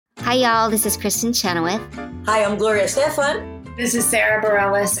Hi, y'all. This is Kristen Chenoweth. Hi, I'm Gloria Stefan. This is Sarah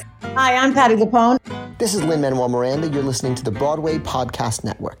Bareilles. Hi, I'm Patti LuPone. This is Lin-Manuel Miranda. You're listening to the Broadway Podcast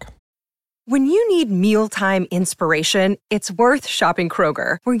Network. When you need mealtime inspiration, it's worth shopping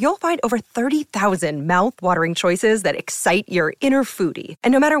Kroger, where you'll find over 30,000 mouth-watering choices that excite your inner foodie.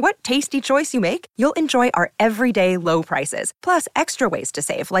 And no matter what tasty choice you make, you'll enjoy our everyday low prices, plus extra ways to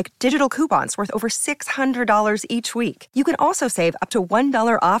save, like digital coupons worth over $600 each week. You can also save up to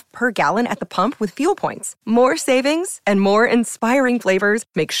 $1 off per gallon at the pump with fuel points. More savings and more inspiring flavors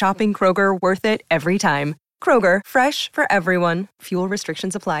make shopping Kroger worth it every time. Kroger, fresh for everyone. Fuel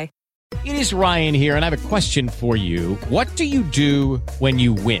restrictions apply. It is Ryan here, and I have a question for you. What do you do when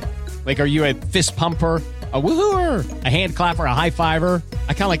you win? Like, are you a fist pumper, a woo-hooer, a hand clapper, a high-fiver?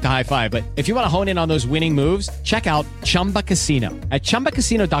 I kind of like the high-five, but if you want to hone in on those winning moves, check out Chumba Casino. At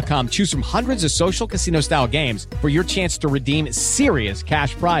ChumbaCasino.com, choose from hundreds of social casino-style games for your chance to redeem serious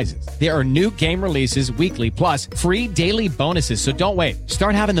cash prizes. There are new game releases weekly, plus free daily bonuses, so don't wait.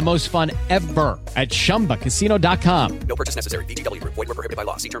 Start having the most fun ever at ChumbaCasino.com. No purchase necessary. VGW. Void where prohibited by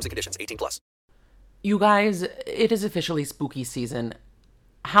law. See terms and conditions. 18+. You guys, it is officially spooky season.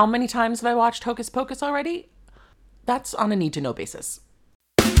 How many times have I watched Hocus Pocus already? That's on a need-to-know basis.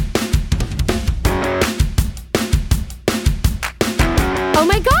 Oh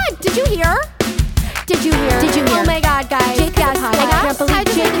my god, did you hear? Did you hear? Did you hear? Oh my god, guys. Jake has a podcast. I can't believe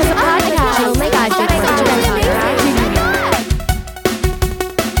Jake has a podcast. Oh my god, Jake has a podcast.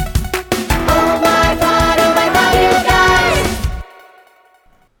 Oh my god, you guys!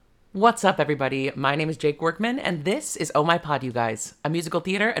 What's up, everybody? My name is Jake Workman, and this is Oh My Pod, You Guys, a musical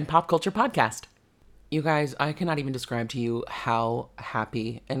theater and pop culture podcast. You guys, I cannot even describe to you how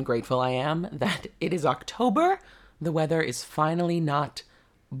happy and grateful I am that it is October. The weather is finally not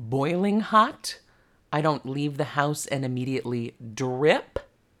boiling hot. I don't leave the house and immediately drip.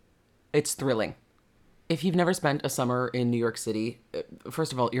 It's thrilling. If you've never spent a summer in New York City,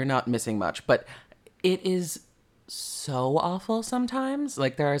 first of all, you're not missing much, but it is so awful sometimes.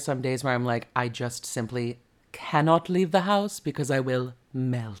 Like, there are some days where I'm like, I just simply cannot leave the house because I will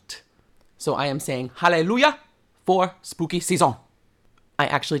melt. So I am saying hallelujah for spooky season. I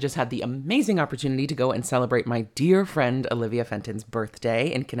actually just had the amazing opportunity to go and celebrate my dear friend Olivia Fenton's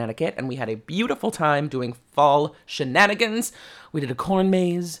birthday in Connecticut, and we had a beautiful time doing fall shenanigans. We did a corn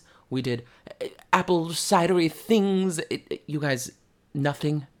maze. We did apple cidery things. You guys,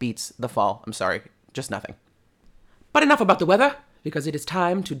 nothing beats the fall. I'm sorry, just nothing. But enough about the weather, because it is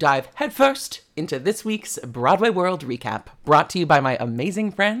time to dive headfirst into this week's Broadway World Recap, brought to you by my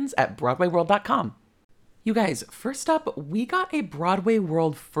amazing friends at BroadwayWorld.com. You guys, first up, we got a Broadway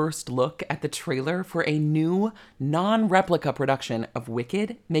World first look at the trailer for a new, non-replica production of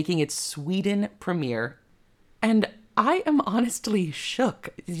Wicked, making its Sweden premiere. And I am honestly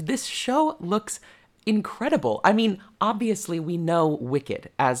shook. This show looks incredible. I mean, obviously we know Wicked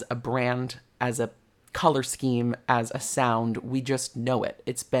as a brand, as a color scheme, as a sound. We just know it.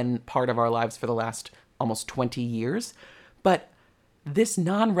 It's been part of our lives for the last almost 20 years. But this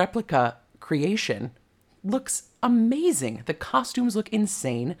non-replica creation looks amazing. The costumes look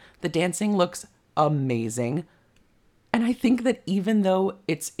insane. The dancing looks amazing. And I think that even though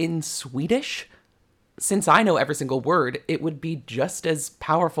it's in Swedish, since I know every single word, it would be just as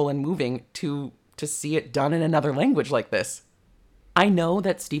powerful and moving to see it done in another language like this. I know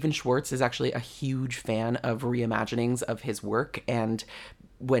that Stephen Schwartz is actually a huge fan of reimaginings of his work, and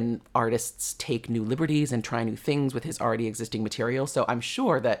when artists take new liberties and try new things with his already existing material, so I'm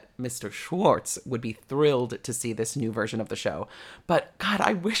sure that Mr. Schwartz would be thrilled to see this new version of the show. But God,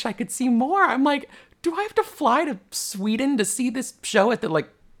 I wish I could see more. I'm like, do I have to fly to Sweden to see this show at the,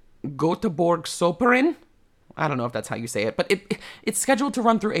 Göteborg Soperin? I don't know if that's how you say it, but it's scheduled to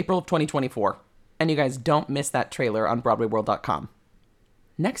run through April of 2024. And you guys don't miss that trailer on BroadwayWorld.com.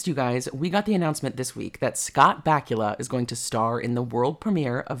 Next, you guys, we got the announcement this week that Scott Bakula is going to star in the world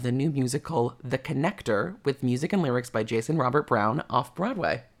premiere of the new musical The Connector, with music and lyrics by Jason Robert Brown,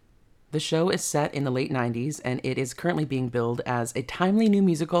 off-Broadway. The show is set in the late 90s, and it is currently being billed as a timely new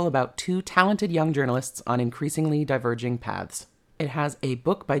musical about two talented young journalists on increasingly diverging paths. It has a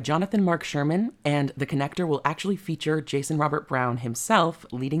book by Jonathan Mark Sherman, and The Connector will actually feature Jason Robert Brown himself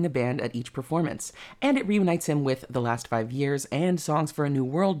leading the band at each performance, and it reunites him with The Last 5 Years and Songs for a New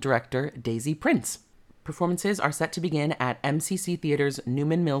World director Daisy Prince. Performances are set to begin at MCC Theater's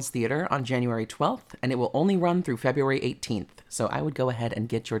Newman Mills Theater on January 12th, and it will only run through February 18th, so I would go ahead and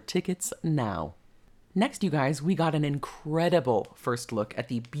get your tickets now. Next, you guys, we got an incredible first look at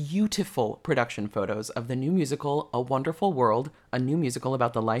the beautiful production photos of the new musical, A Wonderful World, a new musical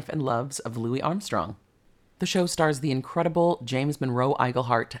about the life and loves of Louis Armstrong. The show stars the incredible James Monroe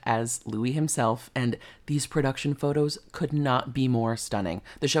Iglehart as Louis himself, and these production photos could not be more stunning.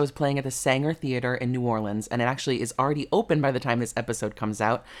 The show is playing at the Sanger Theater in New Orleans, and it actually is already open by the time this episode comes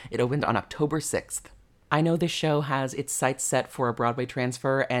out. It opened on October 6th. I know this show has its sights set for a Broadway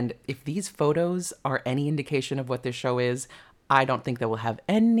transfer, and if these photos are any indication of what this show is, I don't think they will have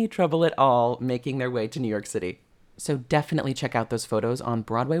any trouble at all making their way to New York City. So definitely check out those photos on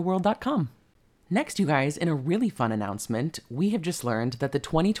BroadwayWorld.com. Next, you guys, in a really fun announcement, we have just learned that the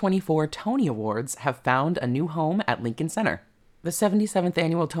 2024 Tony Awards have found a new home at Lincoln Center. The 77th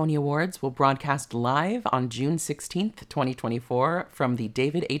Annual Tony Awards will broadcast live on June 16th, 2024 from the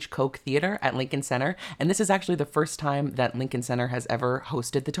David H. Koch Theater at Lincoln Center, and this is actually the first time that Lincoln Center has ever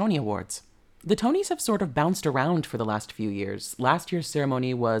hosted the Tony Awards. The Tonys have sort of bounced around for the last few years. Last year's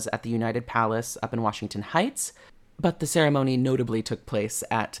ceremony was at the United Palace up in Washington Heights, but the ceremony notably took place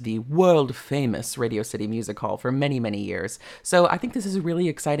at the world-famous Radio City Music Hall for many, many years. So I think this is a really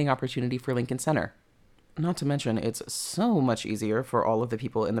exciting opportunity for Lincoln Center. Not to mention, it's so much easier for all of the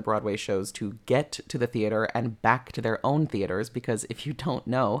people in the Broadway shows to get to the theater and back to their own theaters, because if you don't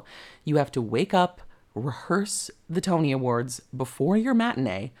know, you have to wake up, rehearse the Tony Awards before your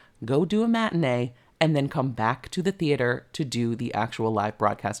matinee, go do a matinee, and then come back to the theater to do the actual live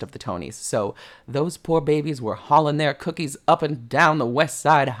broadcast of the Tonys. So those poor babies were hauling their cookies up and down the West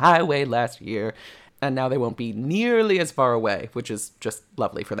Side Highway last year, and now they won't be nearly as far away, which is just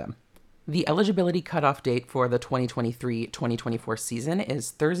lovely for them. The eligibility cutoff date for the 2023-2024 season is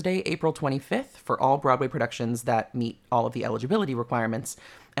Thursday, April 25th for all Broadway productions that meet all of the eligibility requirements,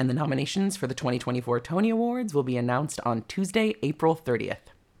 and the nominations for the 2024 Tony Awards will be announced on Tuesday, April 30th.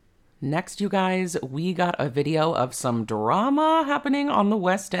 Next, you guys, we got a video of some drama happening on the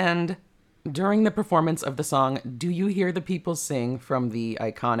West End. During the performance of the song Do You Hear the People Sing from the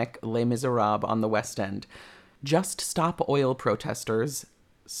iconic Les Miserables on the West End, Just Stop Oil protesters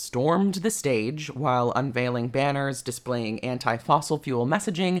stormed the stage while unveiling banners displaying anti-fossil fuel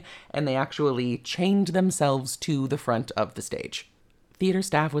messaging, and they actually chained themselves to the front of the stage. Theater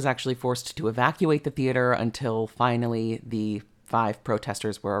staff was actually forced to evacuate the theater until finally the 5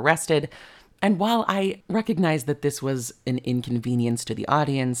 protesters were arrested. And while I recognize that this was an inconvenience to the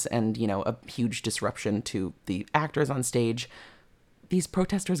audience and, a huge disruption to the actors on stage, these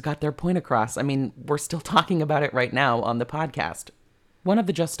protesters got their point across. I mean, we're still talking about it right now on the podcast. One of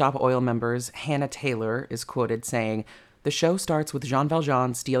the Just Stop Oil members, Hannah Taylor, is quoted saying, "The show starts with Jean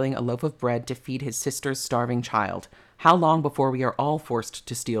Valjean stealing a loaf of bread to feed his sister's starving child. How long before we are all forced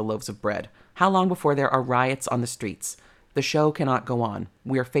to steal loaves of bread? How long before there are riots on the streets? The show cannot go on.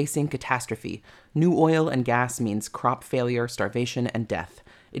 We are facing catastrophe. New oil and gas means crop failure, starvation, and death.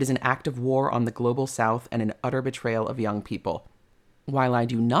 It is an act of war on the global south and an utter betrayal of young people." While I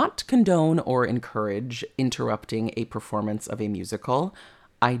do not condone or encourage interrupting a performance of a musical,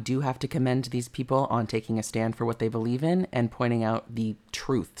 I do have to commend these people on taking a stand for what they believe in and pointing out the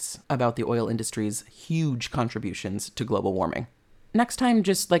truths about the oil industry's huge contributions to global warming. Next time,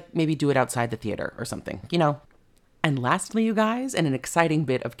 just maybe do it outside the theater or something, And lastly, you guys, in an exciting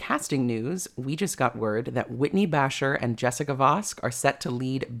bit of casting news, we just got word that Whitney Basher and Jessica Vosk are set to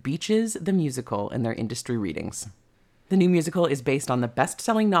lead Beaches the Musical in their industry readings. The new musical is based on the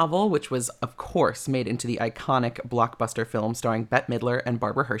best-selling novel, which was, of course, made into the iconic blockbuster film starring Bette Midler and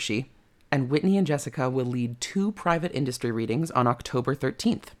Barbara Hershey. And Whitney and Jessica will lead 2 private industry readings on October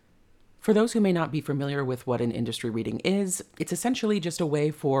 13th. For those who may not be familiar with what an industry reading is, it's essentially just a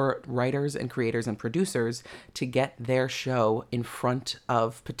way for writers and creators and producers to get their show in front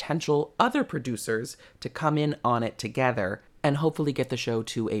of potential other producers to come in on it together and hopefully get the show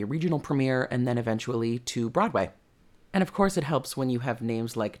to a regional premiere and then eventually to Broadway. And of course it helps when you have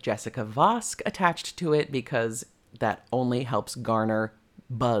names like Jessica Vosk attached to it, because that only helps garner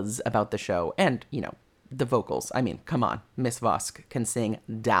buzz about the show and, the vocals. I mean, come on, Miss Vosk can sing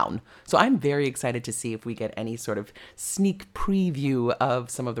down. So I'm very excited to see if we get any sort of sneak preview of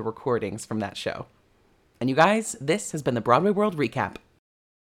some of the recordings from that show. And you guys, this has been the Broadway World Recap.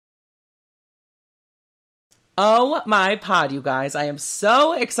 Oh my pod, you guys. I am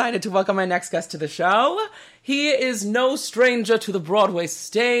so excited to welcome my next guest to the show. He is no stranger to the Broadway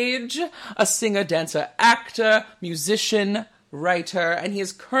stage, a singer, dancer, actor, musician, writer, and he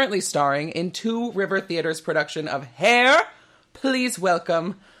is currently starring in 2 River Theater's production of Hair. Please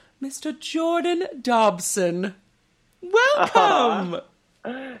welcome Mr. Jordan Dobson. Welcome!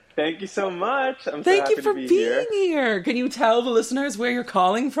 Thank you so much. I'm Thank so you happy for to be being here. Can you tell the listeners where you're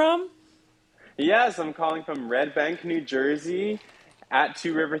calling from? Yes, I'm calling from Red Bank, New Jersey, at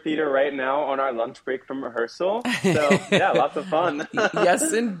Two River Theater right now on our lunch break from rehearsal. So yeah, lots of fun.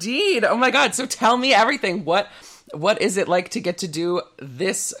 Yes, indeed. Oh my God. So tell me everything. What is it like to get to do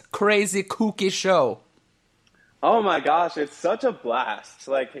this crazy kooky show? Oh my gosh, it's such a blast.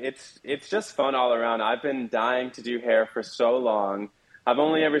 Like it's just fun all around. I've been dying to do hair for so long. I've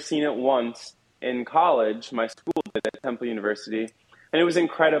only ever seen it once in college. My school did at Temple University, and it was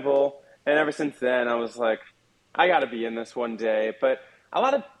incredible. And ever since then, I was like, I got to be in this one day. But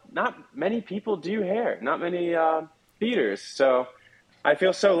not many people do hair, not many theaters. So I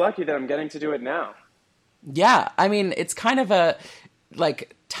feel so lucky that I'm getting to do it now. Yeah, I mean, it's kind of a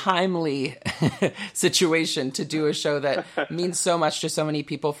like timely situation to do a show that means so much to so many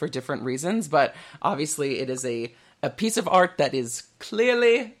people for different reasons. But obviously, it is a piece of art that is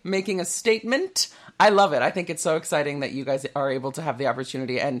clearly making a statement. I love it. I think it's so exciting that you guys are able to have the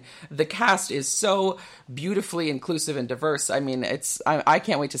opportunity, and the cast is so beautifully inclusive and diverse. I mean, I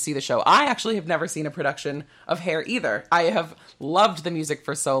can't wait to see the show. I actually have never seen a production of Hair either. I have loved the music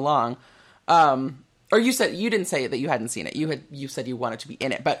for so long. Or you didn't say that you hadn't seen it. You said you wanted to be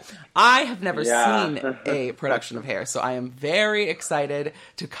in it, but I have never seen a production of Hair, so I am very excited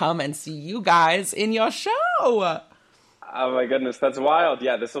to come and see you guys in your show. Oh my goodness, that's wild.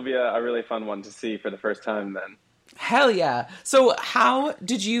 Yeah, this will be a really fun one to see for the first time then. Hell yeah. So how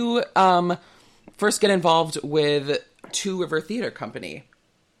did you first get involved with Two River Theater Company?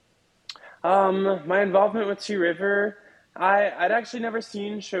 My involvement with Two River, I'd actually never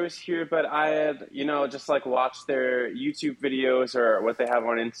seen shows here, but I had, just like watched their YouTube videos or what they have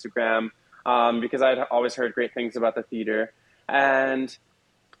on Instagram, because I'd always heard great things about the theater. And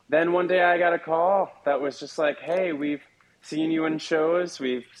then one day I got a call that was just like, hey, we've seen you in shows,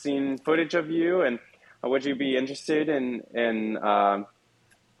 we've seen footage of you, and would you be interested in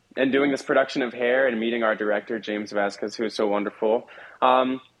doing this production of Hair and meeting our director, James Vasquez, who is so wonderful.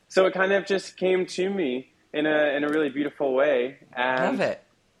 So it kind of just came to me in a really beautiful way. And love it.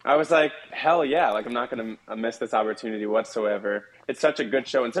 I was like, hell yeah, like I'm not going to miss this opportunity whatsoever. It's such a good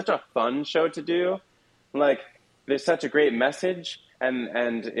show and such a fun show to do. Like, there's such a great message,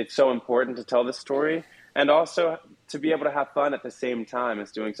 and it's so important to tell this story. And also to be able to have fun at the same time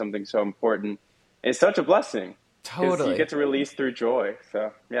as doing something so important is such a blessing. Totally. You get to release through joy.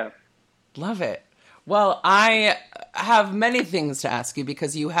 So, yeah. Love it. Well, I have many things to ask you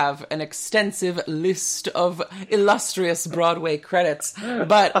because you have an extensive list of illustrious Broadway credits.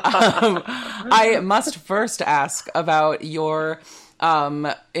 But I must first ask about your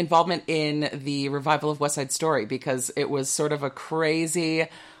involvement in the revival of West Side Story, because it was sort of a crazy,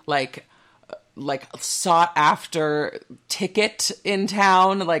 like sought after ticket in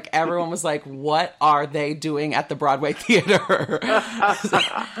town. Like everyone was like, what are they doing at the Broadway theater?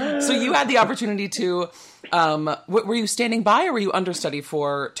 So you had the opportunity to, were you standing by or were you understudy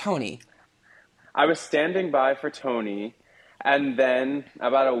for Tony? I was standing by for Tony, and then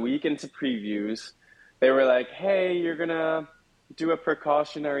about a week into previews, they were like, hey, you're gonna do a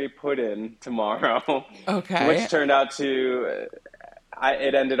precautionary put-in tomorrow. Okay. Which turned out to...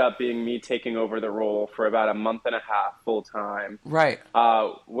 it ended up being me taking over the role for about a month and a half full time. Right.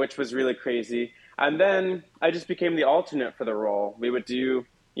 Which was really crazy. And then I just became the alternate for the role. We would do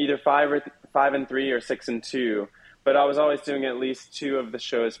either 5 and 3 or 6 and 2, but I was always doing at least 2 of the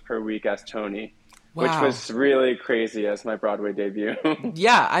shows per week as Tony. Wow. Which was really crazy as my Broadway debut.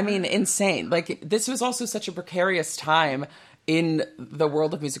 Yeah, I mean, insane. Like, this was also such a precarious time in the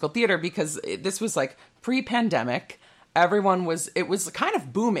world of musical theater because this was like pre-pandemic. It was kind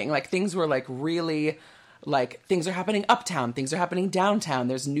of booming. Like, things were like really, like, things are happening uptown, things are happening downtown,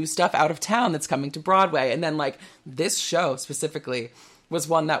 there's new stuff out of town that's coming to Broadway. And then, like, this show specifically was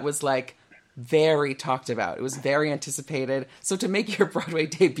one that was like very talked about. It was very anticipated. So to make your Broadway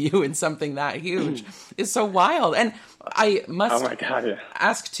debut in something that huge is so wild. And I must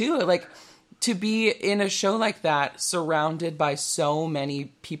ask too, like, to be in a show like that surrounded by so many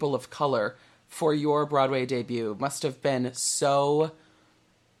people of color for your Broadway debut must have been so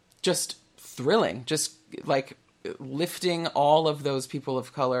just thrilling, just like lifting all of those people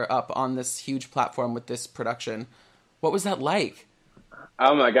of color up on this huge platform with this production. What was that like?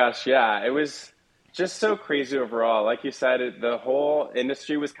 Oh my gosh, yeah. It was just so crazy overall. Like you said, the whole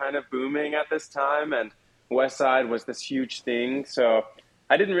industry was kind of booming at this time, and West Side was this huge thing. So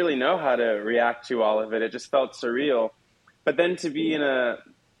I didn't really know how to react to all of it. It just felt surreal. But then to be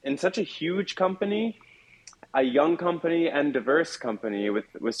in such a huge company, a young company and diverse company with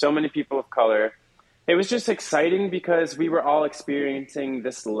so many people of color, it was just exciting because we were all experiencing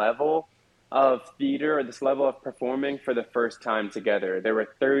this level of theater or this level of performing for the first time together. There were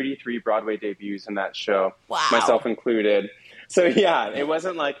 33 Broadway debuts in that show, wow. Myself included. So yeah, it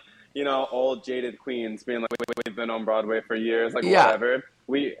wasn't like, old jaded queens being like, we've been on Broadway for years, like whatever.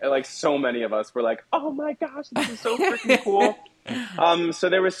 We, like, so many of us were like, oh my gosh, this is so freaking cool. So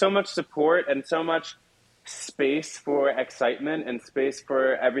there was so much support and so much space for excitement and space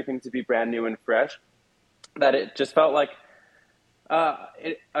for everything to be brand new and fresh that it just felt like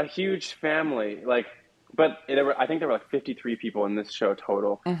a huge family. Like, but I think there were like 53 people in this show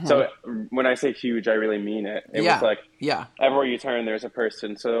total. Mm-hmm. So when I say huge, I really mean it. It was like, everywhere you turn, there's a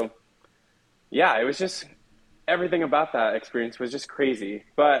person. So yeah, it was just, everything about that experience was just crazy.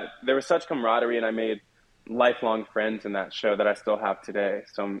 But there was such camaraderie, and I made lifelong friends in that show that I still have today.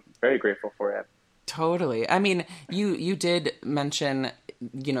 So I'm very grateful for it. Totally. I mean, you did mention,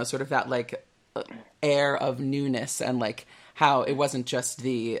 sort of that like air of newness, and like how it wasn't just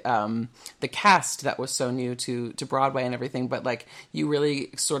the cast that was so new to Broadway and everything, but like you really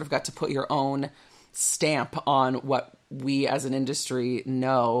sort of got to put your own stamp on what we as an industry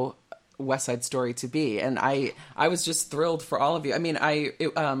know West Side Story to be. And I was just thrilled for all of you. I mean, a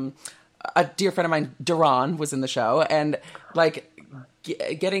dear friend of mine, Duran, was in the show, and like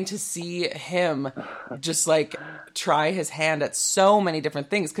getting to see him just like try his hand at so many different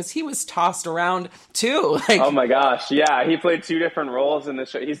things, because he was tossed around too. Like, oh my gosh, yeah, he played 2 different roles in the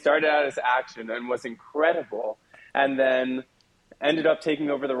show. He started out as action and was incredible, and then ended up taking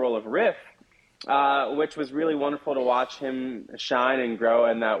over the role of Riff, which was really wonderful to watch him shine and grow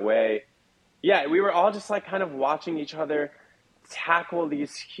in that way. Yeah, we were all just like kind of watching each other tackle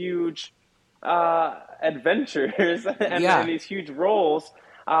these huge adventures and these huge roles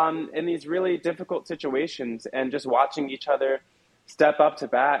in these really difficult situations, and just watching each other step up to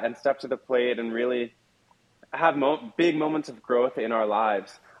bat and step to the plate and really have big moments of growth in our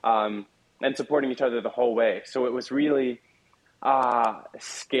lives, and supporting each other the whole way. So it was really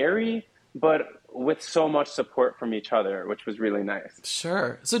scary, but with so much support from each other, which was really nice.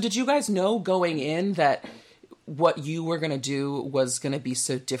 Sure. So did you guys know going in that what you were going to do was going to be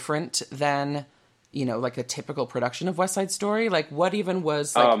so different than, like a typical production of West Side Story? Like, what even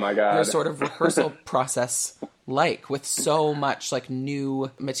was like, oh my God, your sort of rehearsal process like, with so much like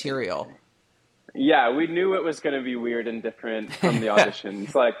new material? Yeah, we knew it was going to be weird and different from the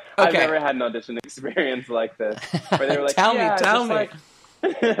auditions. Like, okay. I've never had an audition experience like this, where they were like, tell me. Like,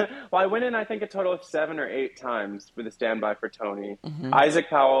 well, I went in, I think, a total of 7 or 8 times with a standby for Tony. Mm-hmm. Isaac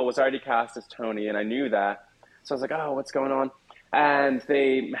Powell was already cast as Tony, and I knew that. So I was like, oh, what's going on? And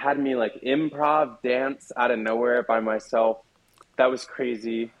they had me like improv dance out of nowhere by myself. That was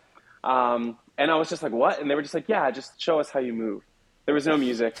crazy. And I was just like, what? And they were just like, yeah, just show us how you move. There was no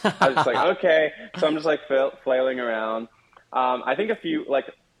music. I was just like, okay. So I'm just like flailing around. I think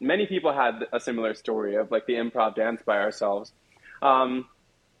many people had a similar story of like the improv dance by ourselves. And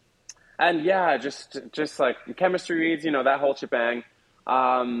yeah, just like chemistry reads, that whole shebang.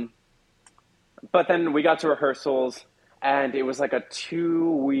 But then we got to rehearsals, and it was like a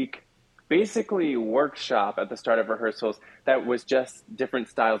 2-week, basically workshop at the start of rehearsals that was just different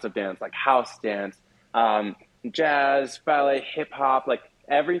styles of dance, like house dance, jazz, ballet, hip hop, like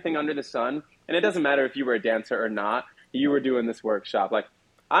everything under the sun. And it doesn't matter if you were a dancer or not, you were doing this workshop. Like,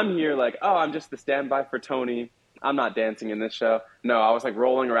 I'm here like, oh, I'm just the standby for Tony. I'm not dancing in this show. No, I was like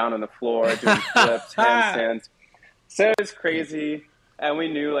rolling around on the floor, doing flips, handstands. So it was crazy. And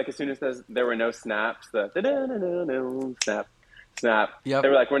we knew, like, as soon as there were no snaps, snap. Yep. They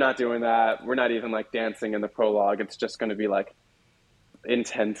were like, we're not doing that. We're not even, like, dancing in the prologue. It's just going to be, like,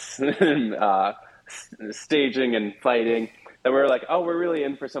 intense staging and fighting. That we're like, oh, we're really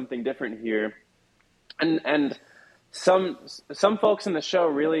in for something different here. And some folks in the show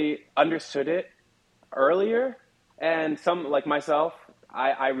really understood it earlier. And some, like myself,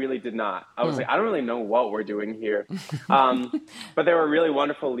 I really did not. I was like, I don't really know what we're doing here. But there were really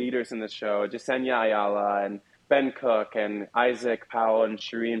wonderful leaders in the show, Jasenia Ayala and Ben Cook and Isaac Powell and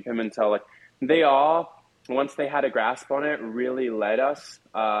Shireen Pimentel. Like, they all, once they had a grasp on it, really led us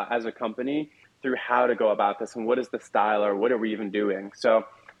as a company through how to go about this and what is the style or what are we even doing. So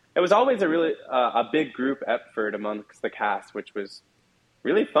it was always a big group effort amongst the cast, which was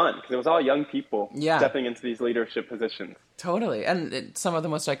really fun because it was all young people stepping into these leadership positions. Totally. And some of the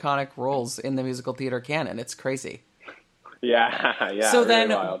most iconic roles in the musical theater canon. It's crazy. Yeah. So really then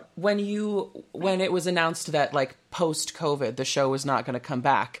wild. when it was announced that like post-COVID, the show was not going to come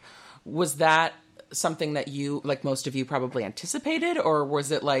back, was that something that you, like most of you probably anticipated, or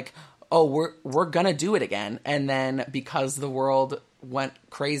was it like, oh, we're going to do it again, and then because the world went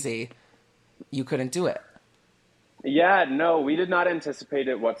crazy, you couldn't do it? Yeah, no, we did not anticipate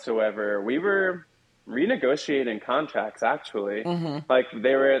it whatsoever. We were renegotiating contracts, actually. Mm-hmm. Like,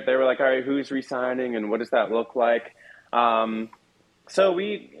 they were like, all right, who's re-signing and what does that look like? So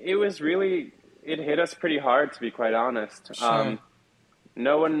it hit us pretty hard, to be quite honest. Sure.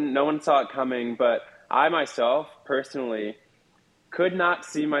 No one saw it coming, but I myself personally could not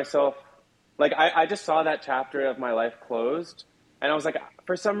see myself, like I just saw that chapter of my life closed, and I was like,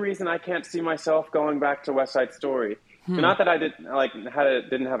 for some reason I can't see myself going back to West Side Story. Not that I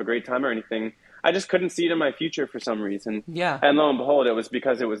didn't have a great time or anything. I just couldn't see it in my future for some reason. Yeah. And lo and behold, it was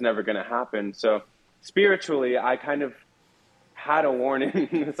because it was never going to happen. So spiritually, I kind of had a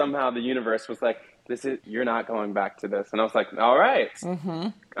warning. Somehow the universe was like, you're not going back to this. And I was like, all right. Mm-hmm.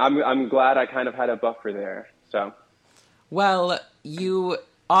 I'm glad I kind of had a buffer there. So. Well, you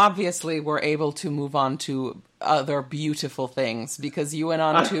obviously were able to move on to other beautiful things because you went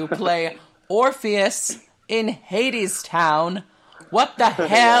on to play Orpheus in Hadestown. What the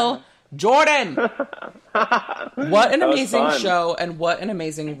hell? Jordan! What an amazing show and what an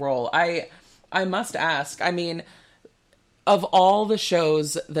amazing role. I must ask, I mean, of all the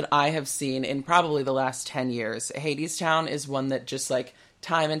shows that I have seen in probably the last 10 years, Hadestown is one that just like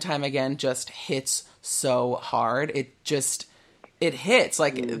time and time again just hits so hard. It hits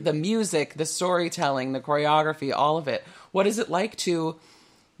like the music, the storytelling, the choreography, all of it. What is it like to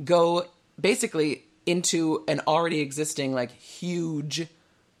go basically into an already existing like huge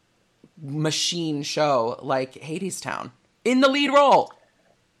machine show like Hadestown in the lead role?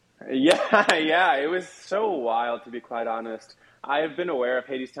 Yeah, it was so wild, to be quite honest. I have been aware of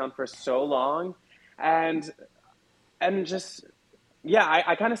Hadestown for so long, and just, yeah,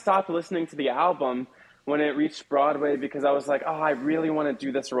 I kind of stopped listening to the album when it reached Broadway because I was like, oh, I really want to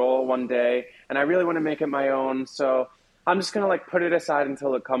do this role one day, and I really want to make it my own, so I'm just going to like put it aside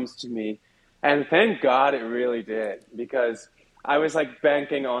until it comes to me. And thank God it really did, because I was like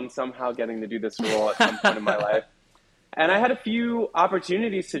banking on somehow getting to do this role at some point in my life. And I had a few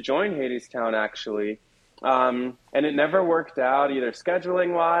opportunities to join Hadestown, actually. And it never worked out, either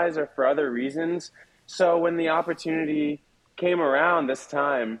scheduling-wise or for other reasons. So when the opportunity came around this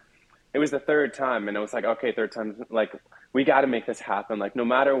time, it was the third time. And it was like, okay, third time, like, we got to make this happen. Like, no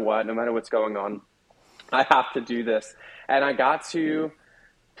matter what's going on, I have to do this. And I got to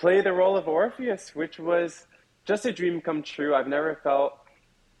play the role of Orpheus, which was just a dream come true. I've never felt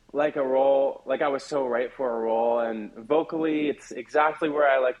like a role, like I was so right for a role. And vocally, it's exactly where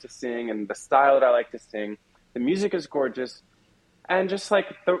I like to sing and the style that I like to sing. The music is gorgeous. And just like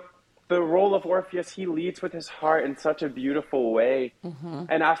the role of Orpheus, he leads with his heart in such a beautiful way. Mm-hmm.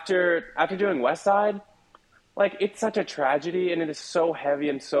 And after doing West Side, like it's such a tragedy and it is so heavy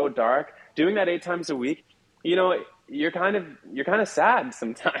and so dark. Doing that 8 times a week, you know, you're kind of sad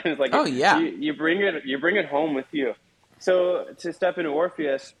sometimes. Like, oh yeah, you bring it home with you. So to step into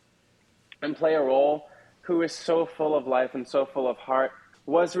Orpheus and play a role who is so full of life and so full of heart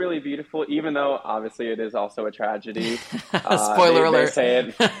was really beautiful. Even though obviously it is also a tragedy. Spoiler alert.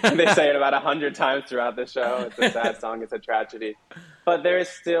 They say it about 100 times throughout the show. It's a sad song. It's a tragedy, but there is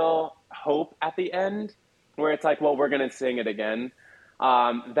still hope at the end, where it's like, well, we're gonna sing it again.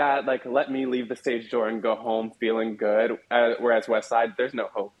 That like let me leave the stage door and go home feeling good. Whereas West Side, there's no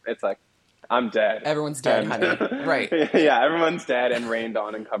hope. It's like, I'm dead. Everyone's dead, honey. Right. Yeah, everyone's dead and rained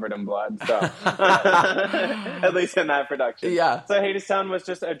on and covered in blood. So at least in that production. Yeah. So Hadestown was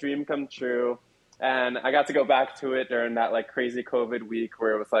just a dream come true. And I got to go back to it during that like crazy COVID week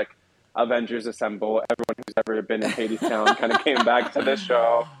where it was like Avengers Assemble. Everyone who's ever been in Hadestown kind of came back to the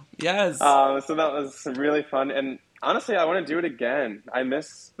show. Yes. So that was really fun. And honestly, I want to do it again. I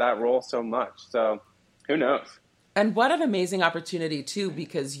miss that role so much. So who knows? And what an amazing opportunity, too,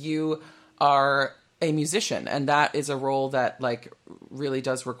 because you are a musician. And that is a role that, like, really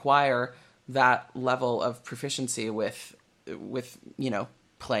does require that level of proficiency with you know,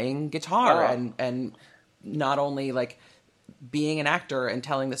 playing guitar and not only, like, being an actor and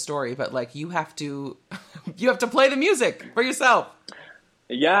telling the story, but, like, you have to play the music for yourself.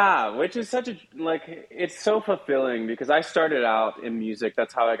 Yeah, which is such a, like, it's so fulfilling because I started out in music.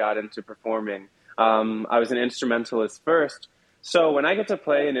 That's how I got into performing. I was an instrumentalist first. So when I get to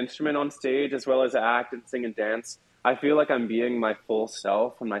play an instrument on stage as well as act and sing and dance, I feel like I'm being my full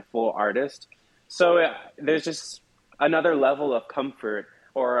self and my full artist. So there's just another level of comfort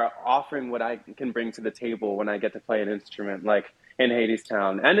or offering what I can bring to the table when I get to play an instrument, like in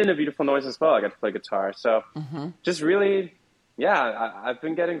Hadestown and in A Beautiful Noise as well. I get to play guitar. So just really... yeah, I've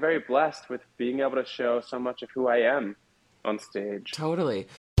been getting very blessed with being able to show so much of who I am on stage. Totally.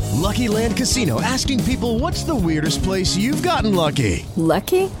 Lucky Land Casino, asking people, what's the weirdest place you've gotten lucky?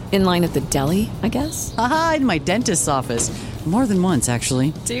 Lucky? In line at the deli, I guess? Aha, in my dentist's office. More than once,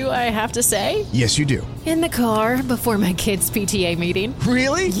 actually. Do I have to say? Yes, you do. In the car before my kids' PTA meeting.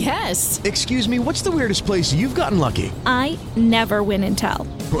 Really? Yes. Excuse me, what's the weirdest place you've gotten lucky? I never win and tell.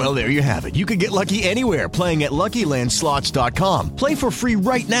 Well, there you have it. You can get lucky anywhere, playing at LuckyLandSlots.com. Play for free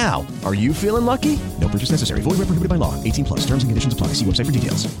right now. Are you feeling lucky? No purchase necessary. Void where prohibited by law. 18 plus. Terms and conditions apply. See website for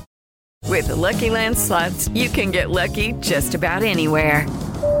details. With the Lucky Land Slots, you can get lucky just about anywhere.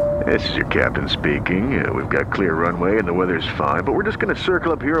 This is your captain speaking. We've got clear runway and the weather's fine, but we're just going to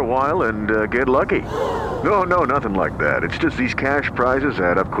circle up here a while and get lucky. No, nothing like that. It's just these cash prizes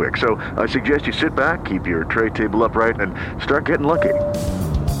add up quick. So I suggest you sit back, keep your tray table upright, and start getting lucky.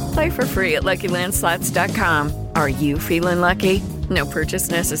 Play for free at LuckyLandSlots.com. Are you feeling lucky? No purchase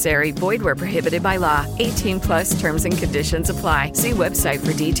necessary. Void where prohibited by law. 18 plus terms and conditions apply. See website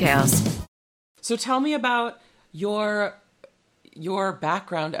for details. So tell me about your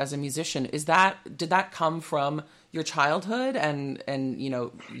background as a musician. Did that come from your childhood and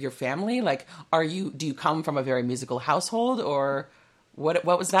your family? Like, do you come from a very musical household, or what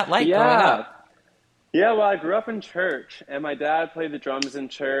was that like growing up? Yeah, well, I grew up in church, and my dad played the drums in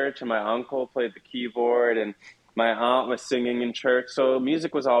church, and my uncle played the keyboard, and my aunt was singing in church, so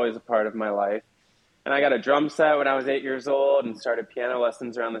music was always a part of my life. And I got a drum set when I was 8 years old and started piano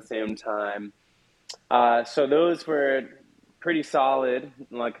lessons around the same time. So those were pretty solid,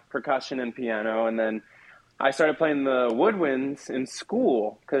 like percussion and piano. And then I started playing the woodwinds in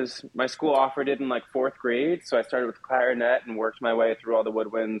school because my school offered it in like 4th grade. So I started with clarinet and worked my way through all the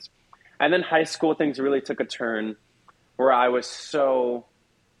woodwinds. And then high school, things really took a turn where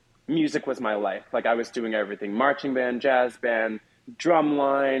music was my life. Like I was doing everything: marching band, jazz band, drum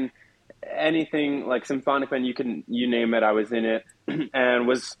line, anything like symphonic band, you name it, I was in it, and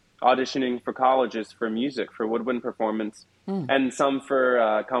was auditioning for colleges for music, for woodwind performance, and some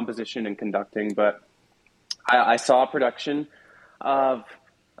for composition and conducting. But I saw a production of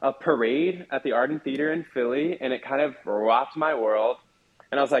a parade at the Arden Theater in Philly, and it kind of rocked my world.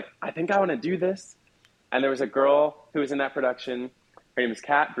 And I was like, I think I want to do this. And there was a girl who was in that production. Her name is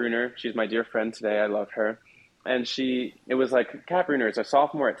Kat Bruner. She's my dear friend today. I love her. And it was like, Kat Bruner is a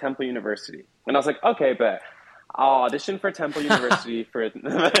sophomore at Temple University. And I was like, okay, bet. I'll audition for Temple University for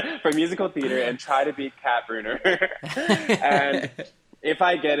musical theater and try to beat Kat Bruner. And if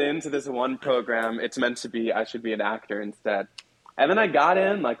I get into this one program, it's meant to be, I should be an actor instead. And then I got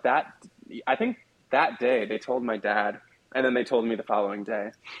in like that. I think that day they told my dad, and then they told me the following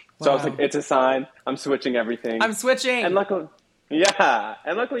day. So I was like, it's a sign. I'm switching everything. I'm switching. And luckily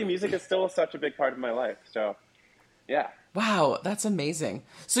music is still such a big part of my life. So yeah. Wow, that's amazing.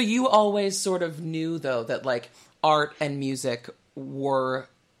 So you always sort of knew, though, that like art and music were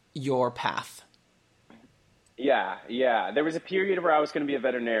your path. Yeah. There was a period where I was going to be a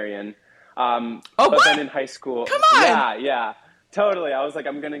veterinarian. But then in high school, come on, yeah, totally. I was like,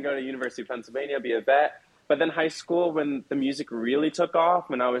 I'm going to go to University of Pennsylvania, be a vet. But then high school, when the music really took off,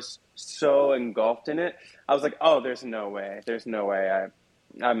 when I was so engulfed in it, I was like, oh, there's no way.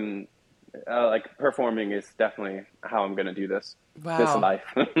 I'm like, performing is definitely how I'm going to do this. Wow. This life.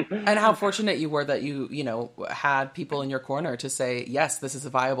 And how fortunate you were that you had people in your corner to say, yes, this is a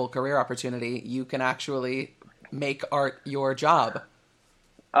viable career opportunity. You can actually make art your job.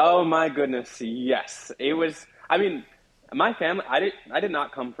 Oh my goodness. Yes. It was, my family, I did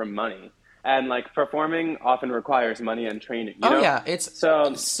not come from money. And like performing often requires money and training. You know? Yeah. It's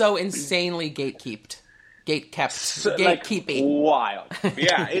so insanely gatekept. Gatekeepy. Like, wild.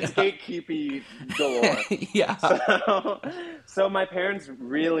 Yeah, it's gatekeepy galore. Yeah. So my parents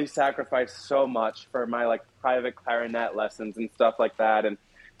really sacrificed so much for my like private clarinet lessons and stuff like that, and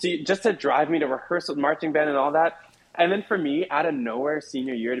just to drive me to rehearsal, marching band, and all that. And then for me, out of nowhere,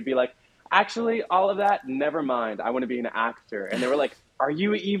 senior year, to be like, actually, all of that, never mind. I want to be an actor. And they were like, are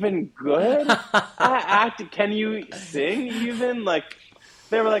you even good at acting? Can you sing even? Like,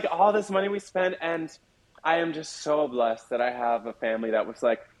 they were like, all this money we spent, and I am just so blessed that I have a family that was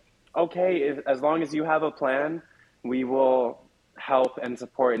like, okay, as long as you have a plan, we will help and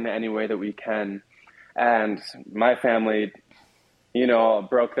support in any way that we can. And my family,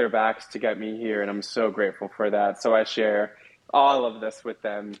 broke their backs to get me here, and I'm so grateful for that. So I share all of this with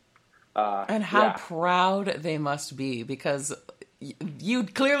them. And how proud they must be, because you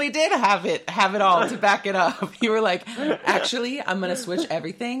clearly did have it all to back it up. You were like, actually, I'm going to switch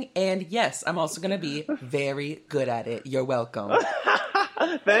everything. And yes, I'm also going to be very good at it. You're welcome.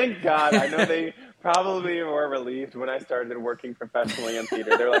 Thank God. I know they probably were relieved when I started working professionally in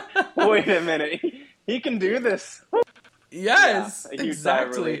theater. They're like, wait a minute, he can do this. Yes, a huge sigh of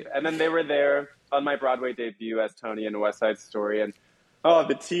exactly. relief. And then they were there on my Broadway debut as Tony in West Side Story, and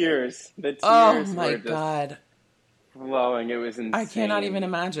the tears Oh my were just God. flowing. It was insane. I cannot even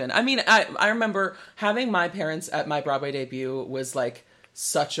imagine. I mean, I remember having my parents at my Broadway debut was like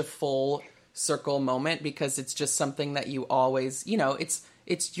such a full circle moment, because it's just something that you always,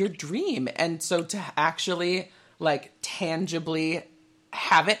 it's your dream. And so to actually like tangibly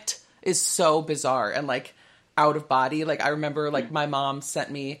have it is so bizarre and like out of body. Like I remember like my mom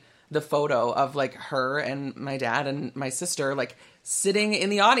sent me the photo of like her and my dad and my sister like sitting in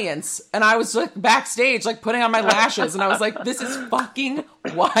the audience, and I was like backstage like putting on my lashes, and I was like, this is fucking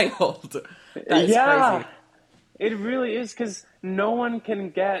wild. That is crazy. It really is, because no one can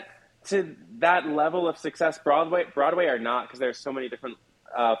get to that level of success, Broadway or not, because there's so many different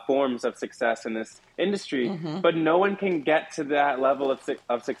forms of success in this industry, but no one can get to that level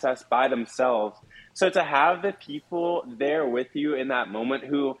of success by themselves. So to have the people there with you in that moment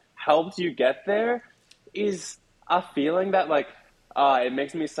who helped you get there is a feeling that like it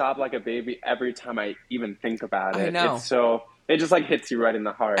makes me sob like a baby every time I even think about it. I know. It's so, it just like hits you right in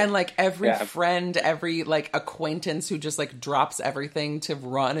the heart. And like every friend, every like acquaintance who just like drops everything to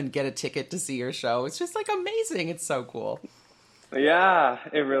run and get a ticket to see your show. It's just like amazing. It's so cool. Yeah,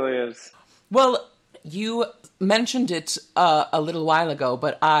 it really is. Well, you mentioned it a little while ago,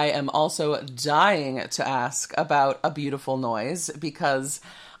 but I am also dying to ask about A Beautiful Noise, because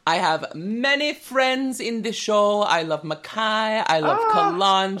I have many friends in the show. I love Makai. I love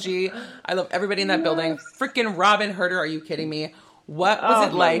Kalanji. I love everybody in that building. Freaking Robin Herder. Are you kidding me? What was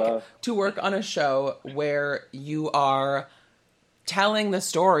it like to work on a show where you are telling the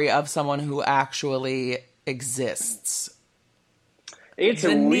story of someone who actually exists? It's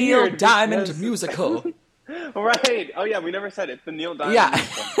the Neil Diamond musical. Right. Oh, yeah, we never said it. It's the Neil Diamond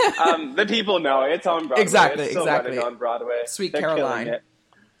musical. The people know. It's on Broadway. Exactly, it's still exactly. running on Broadway. Sweet They're Caroline. killing it.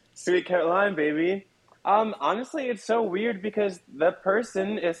 Sweet Caroline, baby. Honestly, it's so weird because the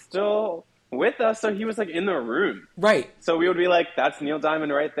person is still with us, so he was like in the room. Right. So we would be like, that's Neil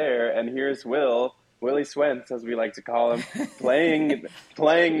Diamond right there, and here's Willie Swentz, as we like to call him,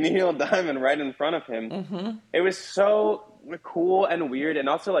 playing Neil Diamond right in front of him. It was so cool and weird, and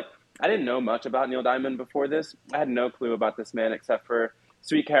also like I didn't know much about Neil Diamond before this. I had no clue about this man except for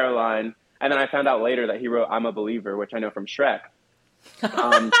Sweet Caroline, and then I found out later that he wrote I'm a Believer, which I know from Shrek.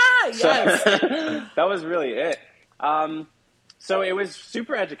 Yes. So that was really it. So it was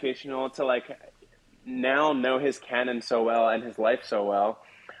super educational to like now know his canon so well and his life so well.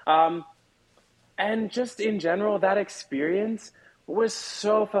 And just in general, that experience was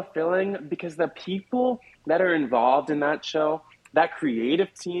so fulfilling because the people that are involved in that show, that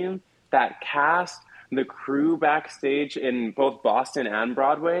creative team, that cast, the crew backstage in both Boston and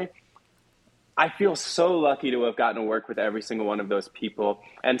Broadway, I feel so lucky to have gotten to work with every single one of those people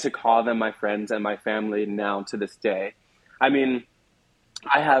and to call them my friends and my family now to this day. I mean,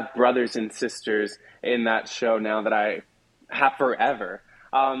 I have brothers and sisters in that show now that I have forever.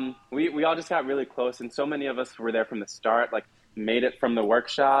 We all just got really close, and so many of us were there from the start, like made it from the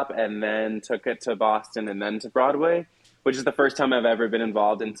workshop and then took it to Boston and then to Broadway, which is the first time I've ever been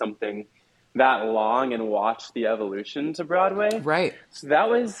involved in something that long and watched the evolution to Broadway. Right. So that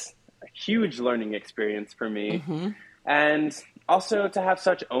was a huge learning experience for me. And also to have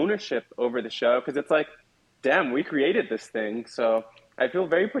such ownership over the show, because it's like, damn, we created this thing. So I feel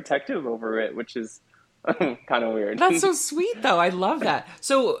very protective over it, which is kind of weird. That's so sweet, though. I love that.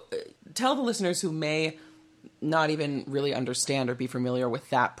 So tell the listeners who may not even really understand or be familiar with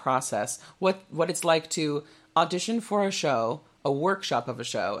that process, what it's like to audition for a show, a workshop of a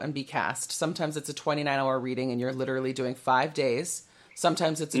show, and be cast. Sometimes it's a 29-hour reading and you're literally doing 5 days.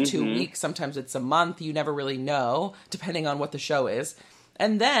 Sometimes it's a 2 week, sometimes it's a month. You never really know, depending on what the show is.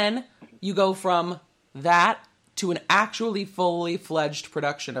 And then you go from that to an actually fully fledged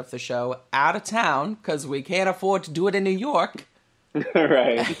production of the show out of town, because we can't afford to do it in New York.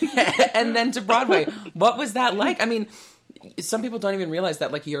 Right. And then to Broadway. What was that like? I mean, some people don't even realize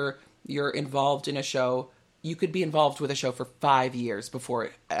that like you're involved in a show. You could be involved with a show for 5 years before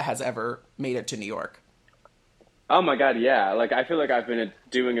it has ever made it to New York. Oh my God, yeah. Like I feel like I've been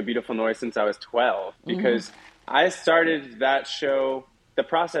doing A Beautiful Noise since I was 12, because I started that show, the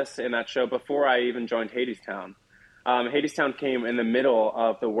process in that show, before I even joined Hadestown. Hadestown came in the middle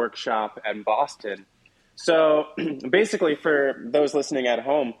of the workshop in Boston. So basically, for those listening at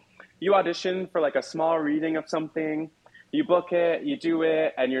home, you audition for like a small reading of something, you book it, you do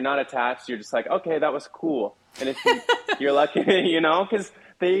it, and you're not attached. You're just like, okay, that was cool. And if you're lucky, because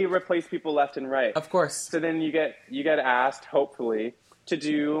they replace people left and right. Of course. So then you get asked, hopefully, to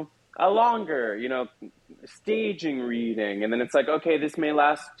do a longer, staging reading, and then it's like, okay, this may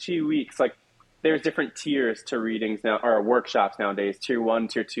last 2 weeks. Like, there's different tiers to readings now, or workshops nowadays, tier 1,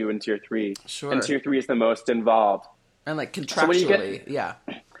 tier 2, and tier 3. Sure. And tier 3 is the most involved. And like contractually,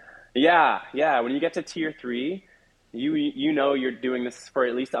 Yeah. When you get to tier 3, you know you're doing this for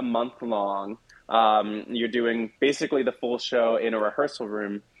at least a month long. You're doing basically the full show in a rehearsal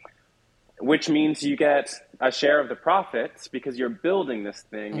room, which means you get a share of the profits because you're building this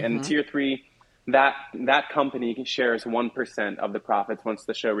thing. Mm-hmm. And tier 3, that company shares 1% of the profits once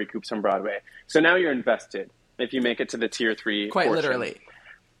the show recoups on Broadway. So now you're invested if you make it to the tier 3 quite portion. literally.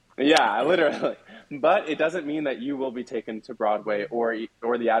 Yeah, literally. But it doesn't mean that you will be taken to Broadway or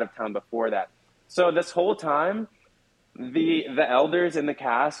the out of town before that. So this whole time, the elders in the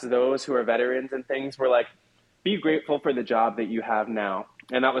cast, those who are veterans and things, were like, be grateful for the job that you have now.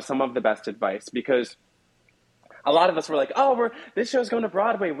 And that was some of the best advice, because a lot of us were like, oh, this show's going to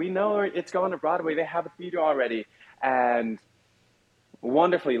Broadway. We know it's going to Broadway. They have a theater already. And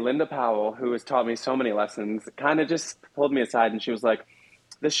wonderfully, Linda Powell, who has taught me so many lessons, kind of just pulled me aside and she was like,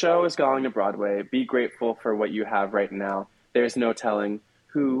 the show is going to Broadway. Be grateful for what you have right now. There's no telling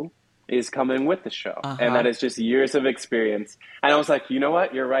who is coming with the show. And that is just years of experience. And I was like, you know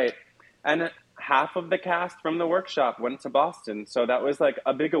what? You're right. And half of the cast from the workshop went to Boston. So that was like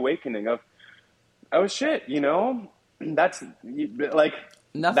a big awakening of, oh shit, that's like,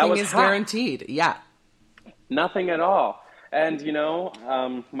 nothing that was is guaranteed. Yeah. Nothing at all. And,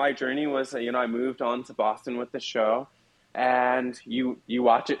 my journey was, I moved on to Boston with the show, and you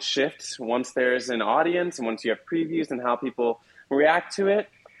watch it shift once there's an audience and once you have previews and how people react to it.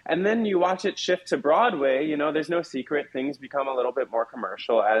 And then you watch it shift to Broadway. There's no secret. Things become a little bit more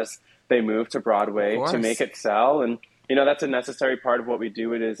commercial as they move to Broadway to make it sell. And, that's a necessary part of what we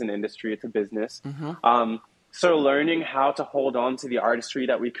do. It is an industry. It's a business. Mm-hmm. So learning how to hold on to the artistry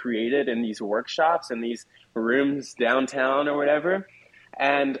that we created in these workshops and these rooms downtown or whatever,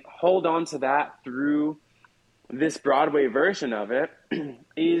 and hold on to that through this Broadway version of it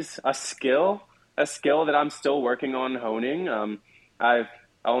is a skill that I'm still working on honing. I've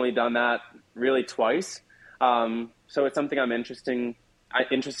only done that really twice. So it's something I'm interested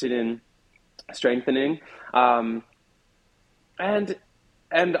in strengthening.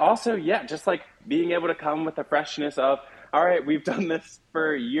 And also, just like being able to come with the freshness of, all right, we've done this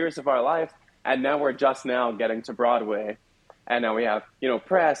for years of our life, and now we're just now getting to Broadway. And now we have,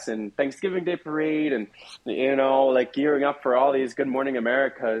 press and Thanksgiving Day Parade and, like gearing up for all these Good Morning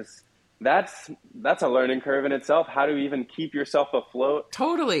Americas. That's a learning curve in itself. How to even keep yourself afloat.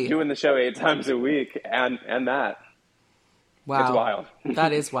 Totally. Doing the show 8 times a week and that. Wow. It's wild.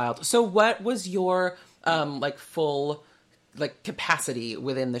 That is wild. So what was your, full capacity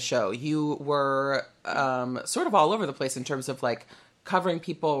within the show? You were sort of all over the place in terms of covering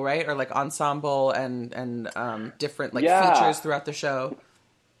people, right? Or ensemble and different features throughout the show.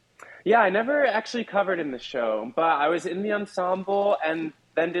 Yeah, I never actually covered in the show, but I was in the ensemble and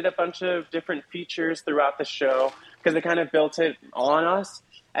then did a bunch of different features throughout the show because they kind of built it on us.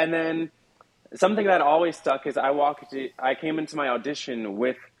 And then something that always stuck is I came into my audition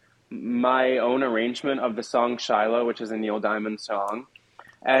with my own arrangement of the song Shiloh, which is a Neil Diamond song.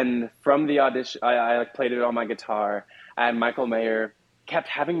 And from the audition, I played it on my guitar, and Michael Mayer kept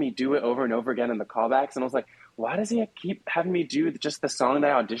having me do it over and over again in the callbacks. And I was like, why does he keep having me do just the song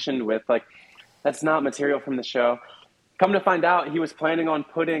that I auditioned with? That's not material from the show. Come to find out, he was planning on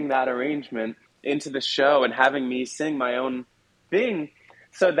putting that arrangement into the show and having me sing my own thing.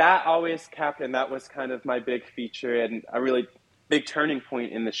 So that always kept, and that was kind of my big feature and a really big turning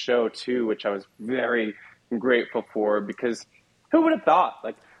point in the show too, which I was very grateful for, because who would have thought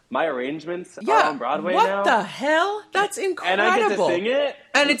my arrangements are on Broadway now? What the hell? That's incredible. And I get to sing it.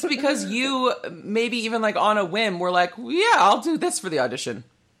 And it's because you maybe even on a whim were like, yeah, I'll do this for the audition.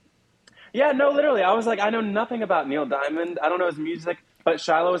 Yeah, no, literally. I was like, I know nothing about Neil Diamond. I don't know his music, but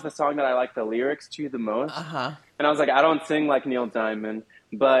Shiloh is the song that I like the lyrics to the most. Uh-huh. And I was like, I don't sing like Neil Diamond,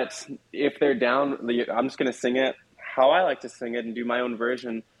 but if they're down, I'm just going to sing it how I like to sing it and do my own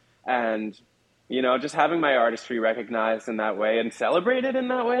version. And, just having my artistry recognized in that way and celebrated in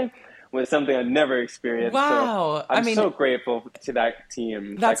that way was something I'd never experienced. Wow. So I'm so grateful to that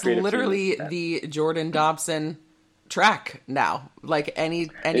team. That's literally the Jordan Dobson track now. Anybody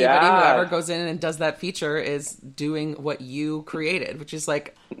who ever goes in and does that feature is doing what you created, which is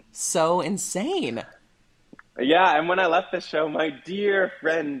so insane. Yeah, and when I left the show, my dear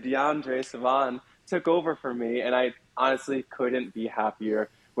friend DeAndre Savan took over for me, and I honestly couldn't be happier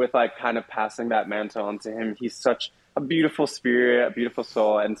with kind of passing that mantle on to him. He's such a beautiful spirit, a beautiful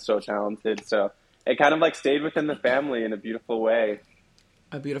soul, and so talented. So it kind of stayed within the family in a beautiful way.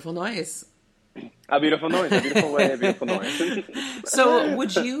 A beautiful noise. A beautiful noise, a beautiful way, a beautiful noise. So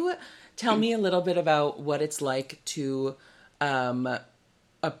would you tell me a little bit about what it's like to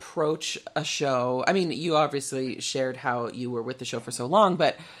approach a show? I mean, you obviously shared how you were with the show for so long,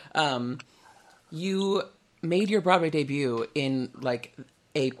 but you made your Broadway debut in like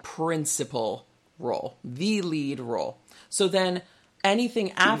a principal role, the lead role. So then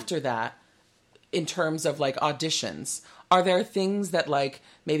anything after that, in terms of like auditions, are there things that like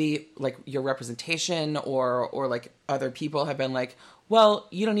maybe like your representation or like other people have been like, well,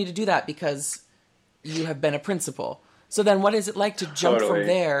 you don't need to do that because you have been a principal. So then what is it like to jump from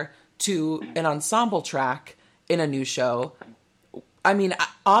there to an ensemble track in a new show? I mean,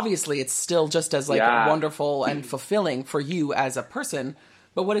 obviously it's still just as like wonderful and fulfilling for you as a person,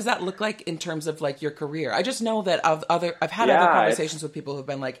 but what does that look like in terms of like your career? I just know that I've had other conversations with people who've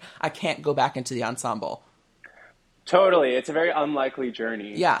been like, I can't go back into the ensemble. Totally. It's a very unlikely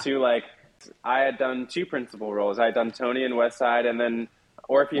journey. Yeah. To like, I had done 2 principal roles. I had done Tony in West Side and then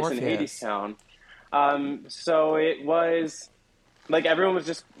Orpheus in Hadestown. So it was like, everyone was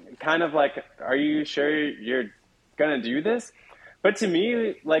just kind of like, are you sure you're going to do this? But to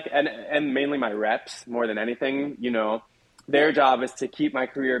me, like, and mainly my reps more than anything, you know, their job is to keep my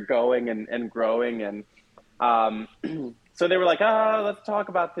career going and growing. And so they were like, let's talk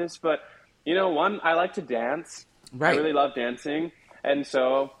about this. But, you know, I like to dance. Right. I really love dancing. And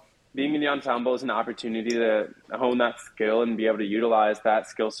so being in the ensemble is an opportunity to hone that skill and be able to utilize that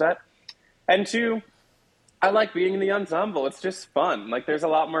skill set. And 2, I like being in the ensemble. It's just fun. Like, there's a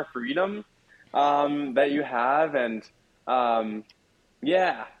lot more freedom that you have. And so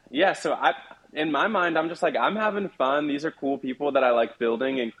in my mind, I'm just like, I'm having fun. These are cool people that I like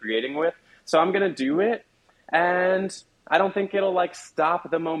building and creating with. So I'm going to do it. And I don't think it'll like stop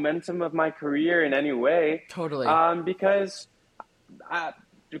the momentum of my career in any way. Totally. Because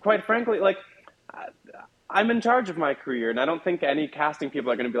quite frankly, like I'm in charge of my career, and I don't think any casting people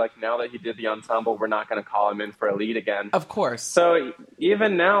are going to be like, now that he did the ensemble, we're not going to call him in for a lead again. Of course. So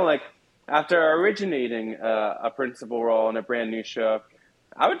even now, like after originating a principal role in a brand new show,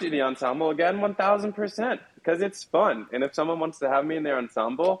 I would do the ensemble again 1,000% because it's fun. And if someone wants to have me in their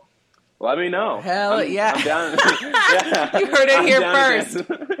ensemble, let me know. I'm down. Yeah. You heard it here first.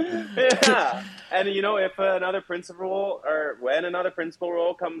 Yeah. And, you know, if another principal or when another principal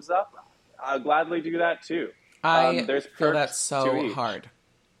role comes up, I'll gladly do that too. I there's feel that's so hard.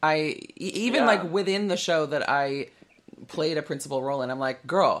 Like within the show that I played a principal role in, I'm like,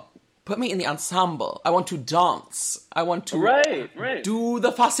 girl, put me in the ensemble. I want to dance. I want to do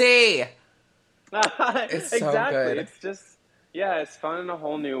the fussy. It's so exactly. good. It's just, it's fun in a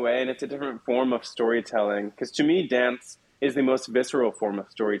whole new way, and it's a different form of storytelling. Because to me, dance is the most visceral form of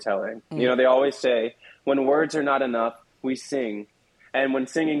storytelling. You know, they always say, when words are not enough, we sing. And when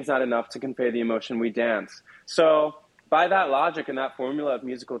singing's not enough to convey the emotion, we dance. So by that logic and that formula of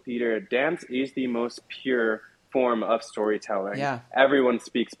musical theater, dance is the most pure form of storytelling. Yeah. Everyone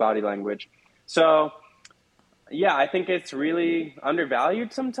speaks body language. So, I think it's really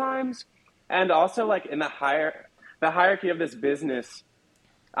undervalued sometimes. And also, like, in the hierarchy of this business,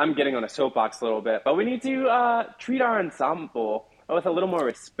 I'm getting on a soapbox a little bit, but we need to treat our ensemble with a little more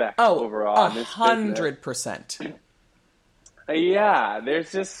respect overall. 100%. Yeah,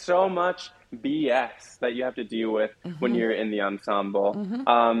 there's just so much BS that you have to deal with when you're in the ensemble.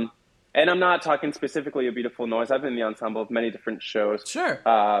 And I'm not talking specifically A Beautiful Noise. I've been in the ensemble of many different shows. Sure.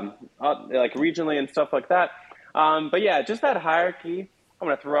 Like regionally and stuff like that. But yeah, just that hierarchy, I'm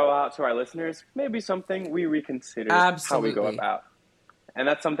going to throw out to our listeners, maybe something we reconsider how we go about. And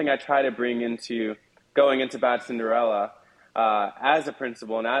that's something I try to bring into going into Bad Cinderella. As a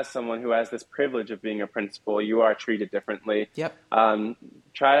principal and as someone who has this privilege of being a principal, you are treated differently. Yep.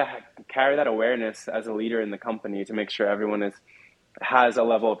 Try to carry that awareness as a leader in the company to make sure everyone has a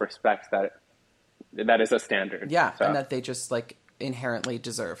level of respect that is a standard. Yeah, so. And that they just like inherently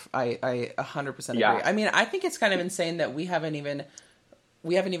deserve. I 100% agree. I mean, I think it's kind of insane that we haven't even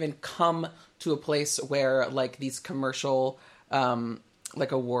come to a place where like these commercial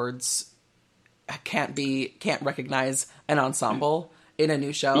like awards can't recognize an ensemble in a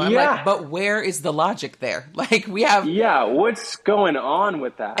new show. I'm like, but where is the logic there? Like we have what's going on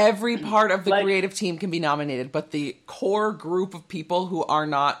with that? Every part of the creative team can be nominated, but the core group of people who are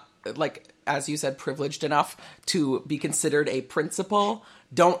not, like as you said, privileged enough to be considered a principal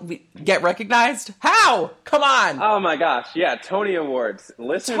don't get recognized? How? Come on. Oh my gosh. Yeah, Tony Awards.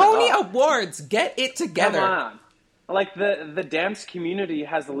 Tony Awards. Get it together. Come on. Like the dance community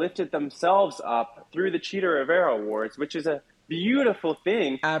has lifted themselves up through the Cheetah Rivera Awards, which is a beautiful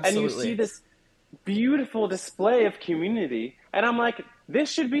thing. Absolutely. And you see this beautiful display of community And I'm like, this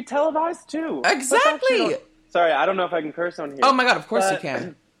should be televised too. Exactly. Sorry, I don't know if I can curse on here. Oh my God, of course you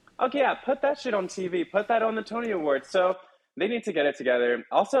can. Okay, yeah, put that shit on TV. Put that on the Tony Awards. So they need to get it together.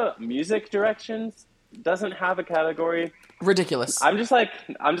 Also, music directions doesn't have a category. Ridiculous. I'm just like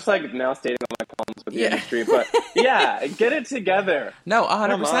now stating all my problems with the industry, but yeah, get it together. No,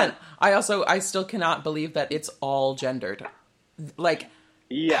 100%. I still cannot believe that it's all gendered. Like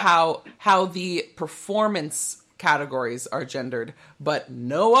how the performance categories are gendered, but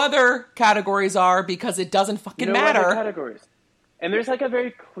no other categories are because it doesn't fucking matter. Other categories. And there's like a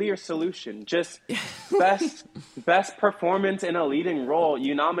very clear solution. Just best performance in a leading role.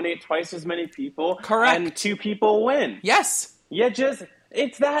 You nominate twice as many people. Correct. And 2 people win. Yes.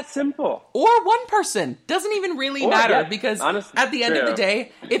 It's that simple. Or one person. Doesn't even really matter because at the end of the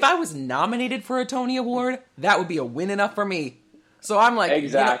day, if I was nominated for a Tony Award, that would be a win enough for me. So I'm like,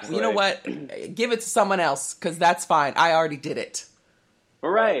 exactly. You know what? Give it to someone else because that's fine. I already did it.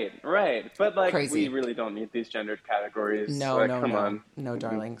 Right. But like, Crazy. we really don't need these gendered categories. No, like, no, come no. on. No,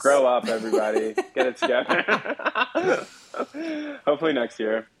 darlings. Grow up, everybody. Get it together. Hopefully next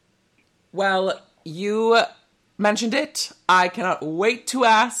year. Well, you mentioned it. I cannot wait to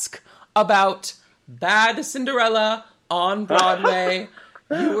ask about Bad Cinderella on Broadway.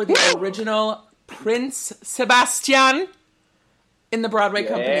 You were the original Prince Sebastian in the Broadway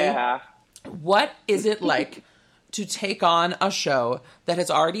company. What is it like to take on a show that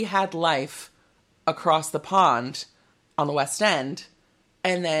has already had life across the pond on the West End,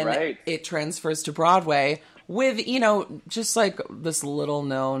 and then it transfers to Broadway with, just like this little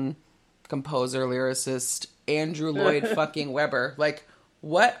known composer, lyricist, Andrew Lloyd fucking Webber. Like,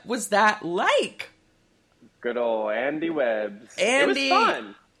 what was that like? Good old Andy Webbs. Andy! It was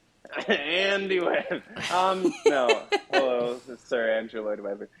fun. Andy Webb. No. Hello, Sir Andrew Lloyd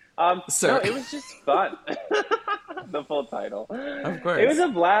Webber. Sir. No, it was just fun. The full title. Of course. It was a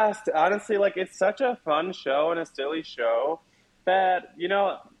blast. Honestly, like, it's such a fun show and a silly show that,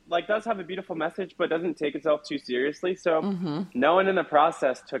 does have a beautiful message, but doesn't take itself too seriously. So no one in the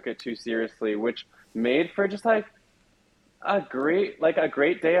process took it too seriously, which made for just like a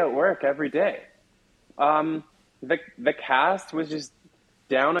great day at work every day. The cast was just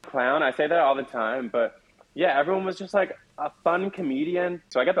down a clown. I say that all the time, but yeah, everyone was just like a fun comedian.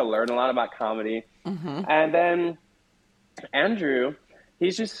 So I got to learn a lot about comedy. And then Andrew,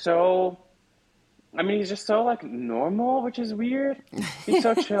 he's just so like normal, which is weird. He's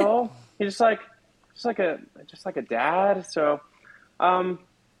so chill. He's just like a dad. So,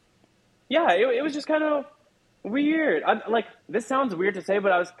 yeah, it was just kind of weird. This sounds weird to say,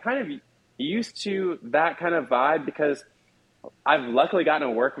 but I was kind of used to that kind of vibe because I've luckily gotten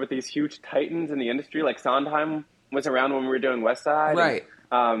to work with these huge titans in the industry. Like Sondheim was around when we were doing West Side. Right.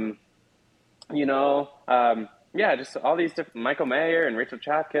 And, yeah, just all these different, Michael Mayer and Rachel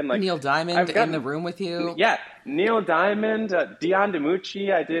Chapkin. Like Neil Diamond in the room with you. Yeah, Neil Diamond, Dion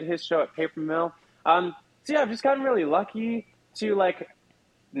DiMucci. I did his show at Paper Mill. So yeah, I've just gotten really lucky to like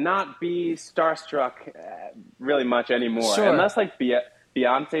not be starstruck really much anymore. Sure. Unless like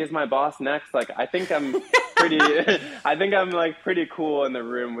Beyonce is my boss next. Like I think I'm pretty cool in the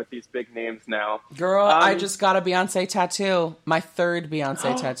room with these big names now. Girl, I just got a Beyonce tattoo. My third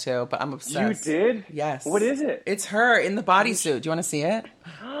Beyonce tattoo, but I'm obsessed. You did? Yes. What is it? It's her in the bodysuit. Do you want to see it?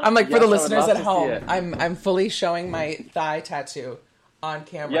 I'm like, for the listeners at home, I'm fully showing my thigh tattoo on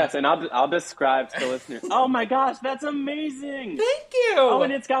camera. Yes, and I'll describe to the listeners. Oh my gosh, that's amazing! Thank you! Oh,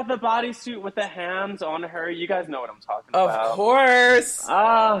 and it's got the bodysuit with the hands on her. You guys know what I'm talking about. Of course!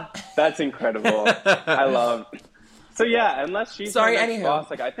 Ah, that's incredible. I love. So yeah, unless she's my next boss,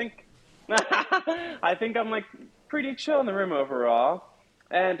 like I think I'm like pretty chill in the room overall.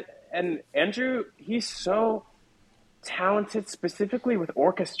 And Andrew, he's so talented, specifically with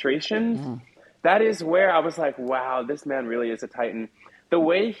orchestration. That is where I was like, wow, this man really is a titan. The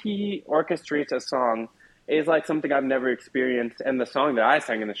way he orchestrates a song is like something I've never experienced. And the song that I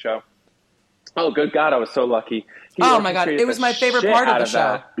sang in the show, oh, good God, I was so lucky. Oh my God, it was my favorite part of the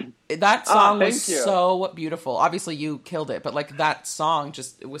show. That song was so beautiful. Obviously, you killed it, but like that song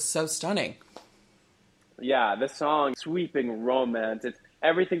it was so stunning. Yeah, this song, sweeping romance. It's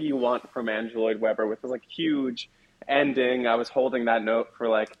everything you want from Andrew Lloyd Webber with this like huge ending. I was holding that note for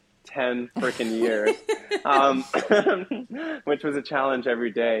like 10 freaking years, which was a challenge every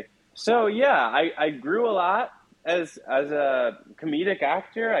day. So yeah, I grew a lot as a comedic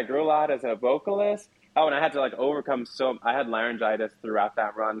actor. I grew a lot as a vocalist. Oh, and I had to like overcome I had laryngitis throughout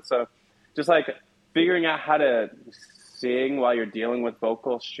that run. So just like figuring out how to sing while you're dealing with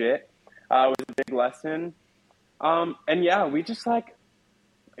vocal shit was a big lesson. And yeah, it was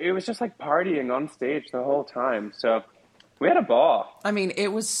just like partying on stage the whole time. So We had a ball. I mean, it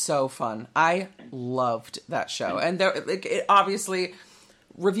was so fun. I loved that show. And obviously,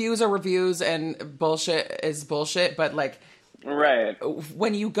 reviews are reviews and bullshit is bullshit. But, like, right,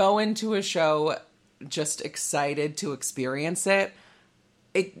 when you go into a show just excited to experience it,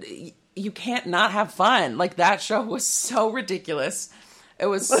 you can't not have fun. Like, that show was so ridiculous. It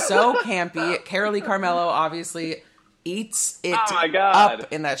was so campy. Carolee Carmello obviously eats it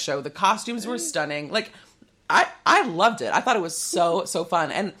up in that show. The costumes were stunning. Like, I loved it. I thought it was so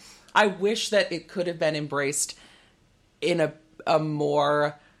fun. And I wish that it could have been embraced in a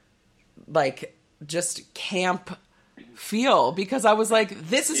more, like, just camp feel, because I was like,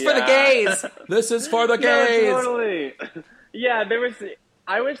 this is for the gays. This is for the gays. No, totally. Yeah,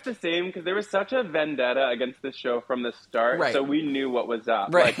 I wish the same, because there was such a vendetta against the show from the start, right. So we knew what was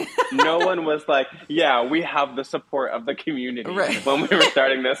up. Right. Like, no one was like, yeah, we have the support of the community when we were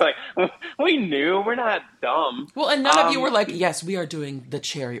starting this. Like, we knew. We're not dumb. Well, and none of you were like, yes, we are doing the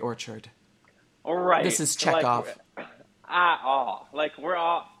Cherry Orchard. Right. This is Chekhov. Like, at all. Like, we're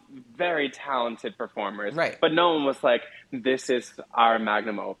all very talented performers. Right. But no one was like, this is our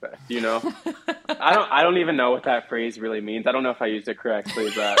magnum opus, you know? I don't even know what that phrase really means. I don't know if I used it correctly,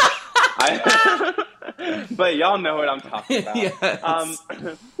 but but y'all know what I'm talking about. Yes.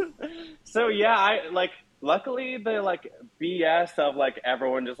 So yeah, luckily the like BS of like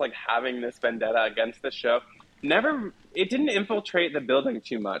everyone just like having this vendetta against the show it didn't infiltrate the building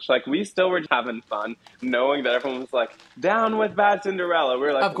too much. Like, we still were having fun, knowing that everyone was like, down with Bad Cinderella. We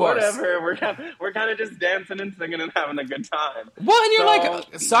were like, whatever. We're kind of just dancing and singing and having a good time. Well, and you're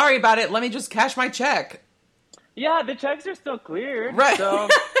like, sorry about it. Let me just cash my check. Yeah, the checks are still cleared. Right. So,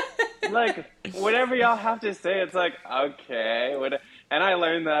 like, whatever y'all have to say, it's like, okay. And I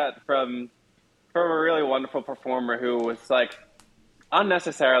learned that from a really wonderful performer who was, like,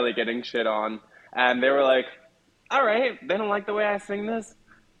 unnecessarily getting shit on. And they were like, all right, they don't like the way I sing this.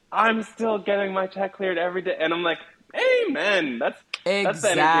 I'm still getting my check cleared every day. And I'm like, amen. That's the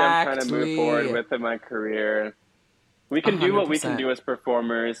energy I'm trying to move forward with in my career. We can 100%. Do what we can do as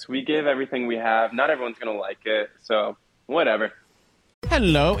performers. We give everything we have. Not everyone's going to like it. So, whatever.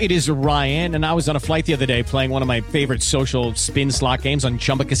 Hello, it is Ryan, and I was on a flight the other day playing one of my favorite social spin slot games on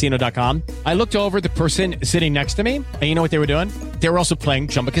ChumbaCasino.com. I looked over at the person sitting next to me, and you know what they were doing? They were also playing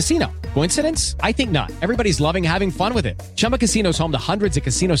Chumba Casino. Coincidence? I think not. Everybody's loving having fun with it. Chumba Casino is home to hundreds of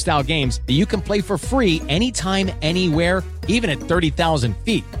casino-style games that you can play for free anytime, anywhere, even at 30,000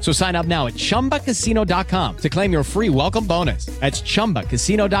 feet. So sign up now at ChumbaCasino.com to claim your free welcome bonus. That's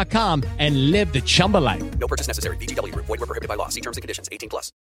ChumbaCasino.com and live the Chumba life. No purchase necessary. VGW. Void where prohibited by law. See terms and conditions.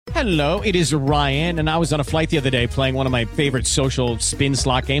 18+. Hello, it is Ryan, and I was on a flight the other day playing one of my favorite social spin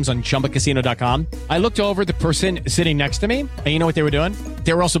slot games on ChumbaCasino.com. I looked over at the person sitting next to me, and you know what they were doing?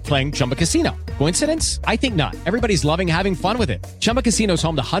 They were also playing Chumba Casino. Coincidence? I think not. Everybody's loving having fun with it. Chumba Casino is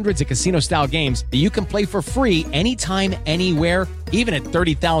home to hundreds of casino-style games that you can play for free anytime, anywhere, even at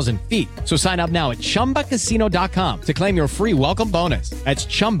 30,000 feet. So sign up now at ChumbaCasino.com to claim your free welcome bonus. That's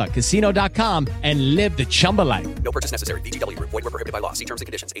ChumbaCasino.com and live the Chumba life. No purchase necessary. VGW. Void where prohibited by law. See terms and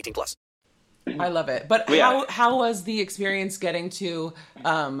conditions. 18+. I love it. But how was the experience getting to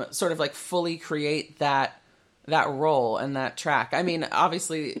sort of like fully create that role and that track? I mean,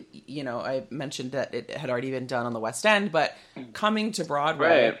 obviously, you know, I mentioned that it had already been done on the West End, but coming to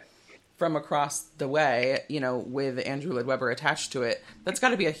Broadway from across the way, you know, with Andrew Lloyd Webber attached to it, that's got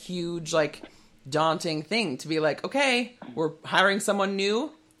to be a huge, like, daunting thing to be like, okay, we're hiring someone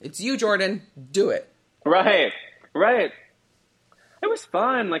new. It's you, Jordan. Do it. Right. It was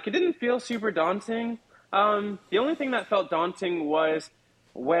fun. Like, it didn't feel super daunting. The only thing that felt daunting was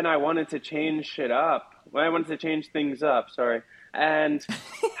when I wanted to change shit up. When I wanted to change things up, and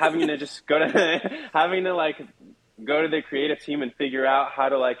having to just go to the creative team and figure out how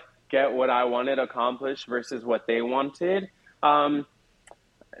to like get what I wanted accomplished versus what they wanted.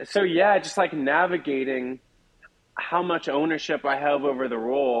 So yeah, just like navigating how much ownership I have over the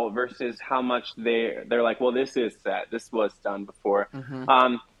role versus how much they're like, well, this is set. This was done before.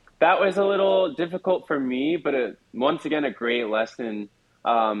 Mm-hmm. That was a little difficult for me, but once again, a great lesson.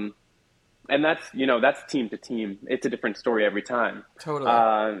 And that's team to team. It's a different story every time.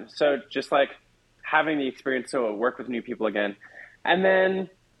 Totally. So just like having the experience to work with new people again. And then,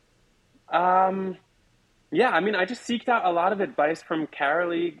 I just seeked out a lot of advice from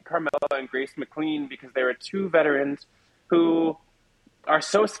Carolee Carmello and Grace McLean because they were two veterans who are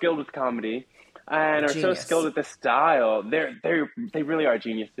so skilled with comedy and are so skilled with the style. They really are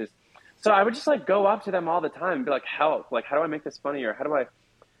geniuses. So I would just like go up to them all the time and be like, help, like, how do I make this funnier? How do I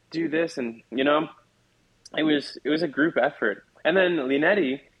do this? And, you know, it was a group effort. And then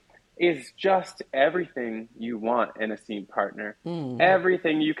Linetti is just everything you want in a scene partner.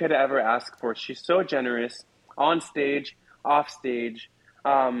 Everything you could ever ask for. She's so generous on stage, off stage.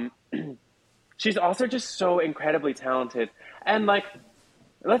 She's also just so incredibly talented. And like,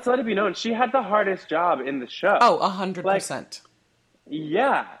 let's let it be known, she had the hardest job in the show. Oh, 100%.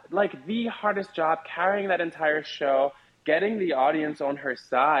 Yeah, like the hardest job, carrying that entire show, getting the audience on her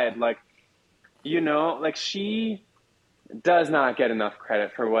side. Like, you know, like she does not get enough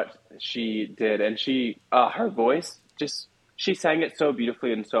credit for what she did. And her voice, just, she sang it so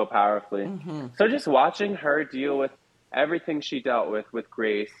beautifully and so powerfully. So just watching her deal with everything she dealt with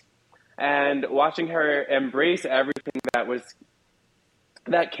grace, and watching her embrace everything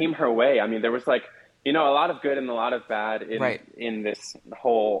that came her way. I mean, there was like, you know, a lot of good and a lot of bad in this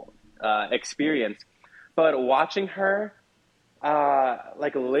whole experience. But watching her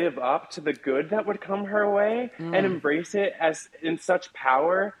like live up to the good that would come her way and embrace it as in such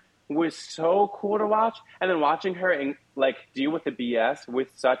power was so cool to watch. And then watching her like deal with the BS with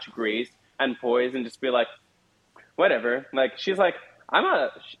such grace and poise, and just be like, whatever. Like, she's like, I'm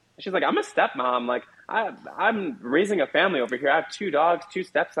a stepmom. Like, I'm raising a family over here. I have 2 dogs, 2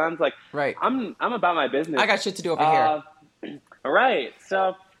 stepsons. Like, I'm about my business. I got shit to do over here. Right.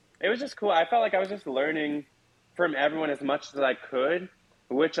 So it was just cool. I felt like I was just learning from everyone as much as I could,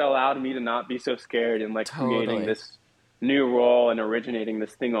 which allowed me to not be so scared and like creating this new role and originating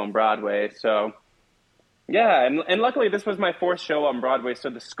this thing on Broadway. So yeah, and luckily this was my 4th show on Broadway, so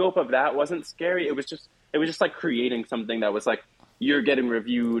the scope of that wasn't scary. It was just like creating something that was like, you're getting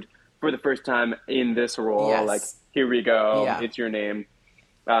reviewed for the first time in this role. Yes. Like, here we go. Yeah. It's your name.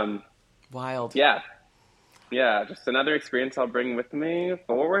 Wild. Yeah. Yeah. Just another experience I'll bring with me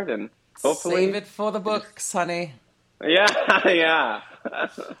forward, and hopefully save it for the books, honey. Yeah. Yeah.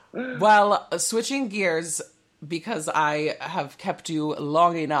 Well, switching gears, because I have kept you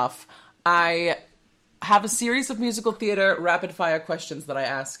long enough, I have a series of musical theater rapid fire questions that I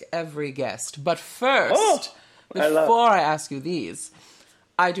ask every guest. But first, before I ask you these,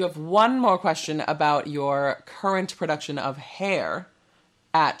 I do have one more question about your current production of Hair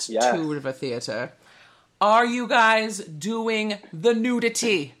at Two River Theater. Are you guys doing the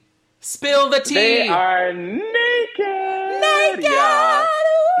nudity? Spill the tea! They are naked!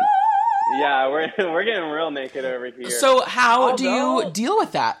 Yeah, we're getting real naked over here. So how do you deal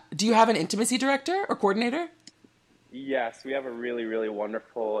with that? Do you have an intimacy director or coordinator? Yes, we have a really, really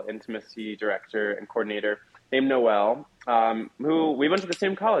wonderful intimacy director and coordinator named Noelle, who we went to the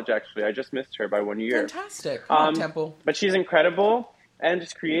same college, actually. I just missed her by 1 year. Fantastic. Come on, Temple. But she's incredible and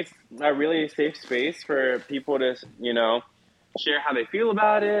just creates a really safe space for people to, you know, share how they feel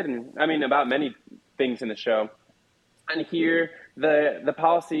about it, and I mean, about many things in the show. And here, the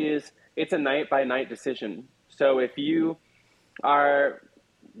policy is, it's a night-by-night decision. So if you are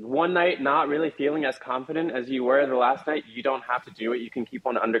one night not really feeling as confident as you were the last night, you don't have to do it. You can keep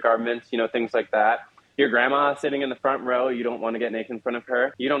on undergarments, you know, things like that. Your grandma sitting in the front row, you don't want to get naked in front of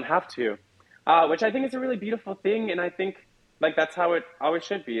her. You don't have to, which I think is a really beautiful thing. And I think, like, that's how it always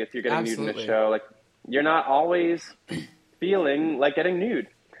should be if you're getting nude in a show. Like, you're not always feeling like getting nude.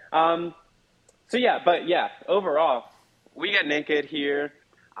 So yeah, but yeah, overall, we get naked here.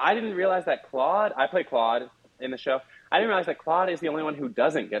 I didn't realize that I play Claude in the show. I didn't realize that Claude is the only one who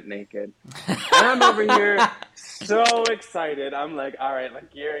doesn't get naked. And I'm over here so excited. I'm like, all right,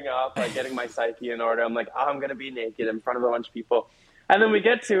 like gearing up, like getting my psyche in order. I'm like, oh, I'm going to be naked in front of a bunch of people. And then we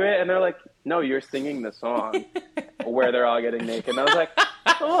get to it and they're like, no, you're singing the song where they're all getting naked. And I was like,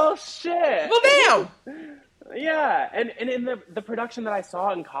 oh shit. Well, damn. Yeah. And in the production that I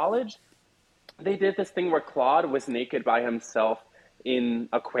saw in college, they did this thing where Claude was naked by himself in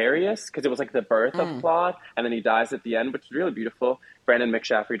Aquarius, because it was like the birth of Claude, and then he dies at the end, which is really beautiful. Brandon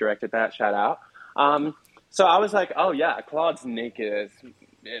McShaffrey directed that, shout out. So I was like, oh yeah, Claude's naked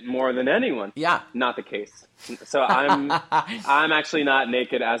more than anyone. Yeah. Not the case. So I'm actually not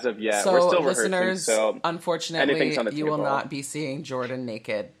naked as of yet. So we're still listeners, rehearsing, so unfortunately, you will not be seeing Jordan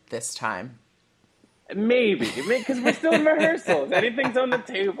naked this time. Maybe, because we're still in rehearsals. Anything's on the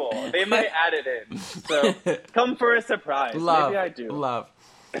table. They might add it in. So come for a surprise. Love, maybe I do. Love.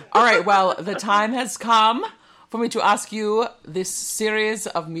 All right, well, the time has come for me to ask you this series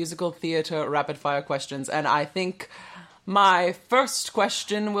of musical theater rapid-fire questions. And I think my first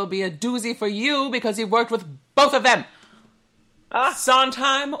question will be a doozy for you because you've worked with both of them.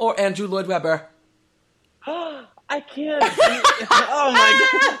 Sondheim or Andrew Lloyd Webber? I can't. Oh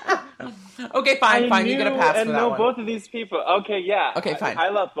my god. Okay, fine. You get a pass for that one. I know both of these people. Okay, yeah. Okay, fine. I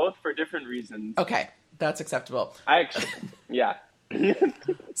love both for different reasons. Okay, that's acceptable. Yeah.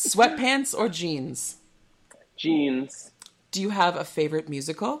 Sweatpants or jeans? Jeans. Do you have a favorite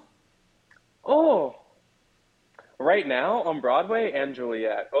musical? Oh, right now on Broadway and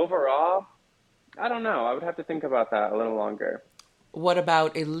Juliet. Overall, I don't know. I would have to think about that a little longer. What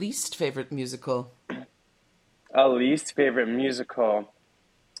about a least favorite musical? A least favorite musical.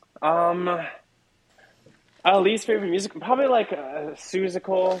 A least favorite musical, probably like a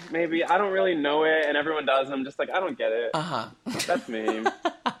Seussical, maybe. I don't really know it, and everyone does. And I'm just like, I don't get it. That's me.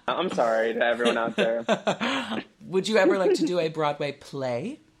 I'm sorry to everyone out there. Would you ever like to do a Broadway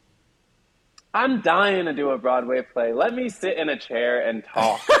play? I'm dying to do a Broadway play. Let me sit in a chair and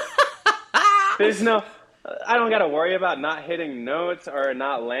talk. I don't got to worry about not hitting notes or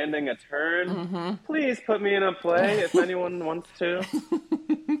not landing a turn. Please put me in a play if anyone wants to.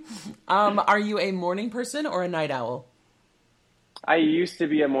 Are you a morning person or a night owl? I used to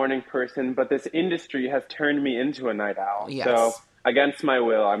be a morning person, but this industry has turned me into a night owl. Yes. So, against my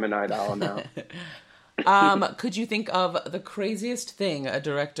will, I'm a night owl now. Could you think of the craziest thing a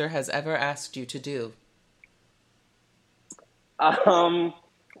director has ever asked you to do? My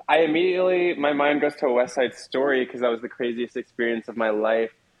mind goes to a West Side Story because that was the craziest experience of my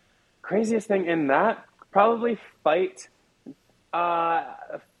life. Craziest thing in that, probably fight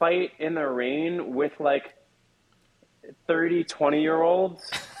in the rain with like 30, 20-year-olds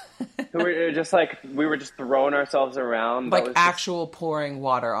who were just like, we were just throwing ourselves around. Like actual pouring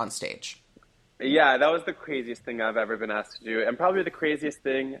water on stage. Yeah, that was the craziest thing I've ever been asked to do, and probably the craziest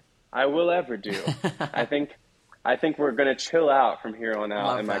thing I will ever do. I think we're gonna chill out from here on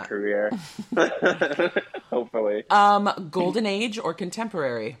out my career. Hopefully. Golden Age or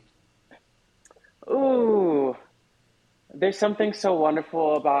contemporary? Ooh, there's something so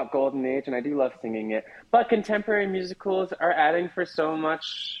wonderful about Golden Age, and I do love singing it. But contemporary musicals are adding for so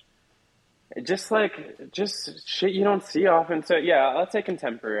much, just shit you don't see often. So yeah, I'll take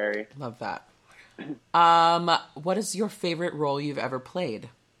contemporary. Love that. What is your favorite role you've ever played?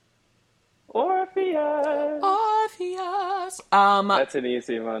 Orpheus. That's an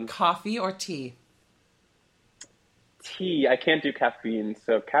easy one. Coffee or tea? Tea. I can't do caffeine,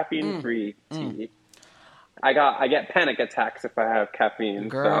 so caffeine-free tea. I get panic attacks if I have caffeine.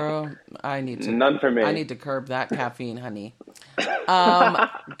 Girl, so. none for me. I need to curb that caffeine, honey.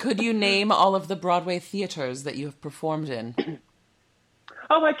 Could you name all of the Broadway theaters that you have performed in?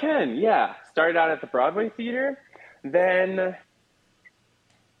 Oh, I can. Yeah, started out at the Broadway Theater, then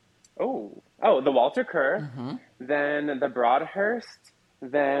the Walter Kerr, then the Broadhurst,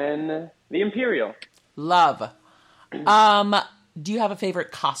 then the Imperial. Love. Do you have a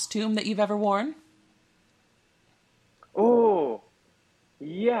favorite costume that you've ever worn? Oh,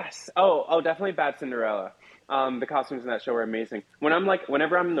 yes. Oh, definitely Bad Cinderella. The costumes in that show were amazing.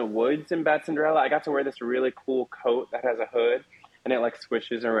 Whenever I'm in the woods in Bad Cinderella, I got to wear this really cool coat that has a hood, and it like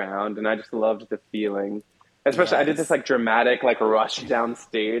swishes around, and I just loved the feeling. Especially, yes. I did this like dramatic like rush down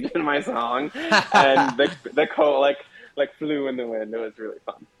stage in my song, and the coat like flew in the wind. It was really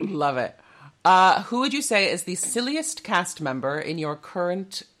fun. Love it. Who would you say is the silliest cast member in your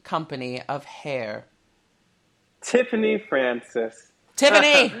current company of hair? Tiffany Francis.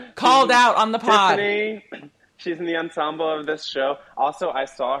 Tiffany called out on the pod. Tiffany, she's in the ensemble of this show. Also, I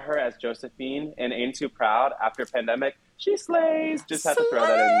saw her as Josephine in Ain't Too Proud after Pandemic. She slays. Just had to throw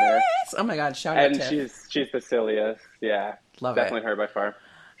that in there. Oh my God, shout out to her. And she's the silliest. Yeah. Love definitely it. Her by far.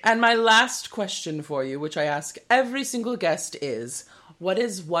 And my last question for you, which I ask every single guest, is what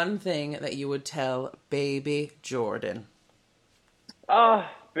is one thing that you would tell baby Jordan? Oh,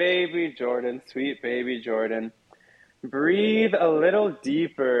 baby Jordan, sweet baby Jordan. Breathe a little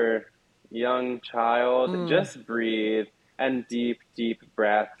deeper, young child. Just breathe, and deep, deep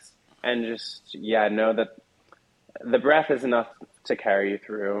breaths. And just, know that the breath is enough to carry you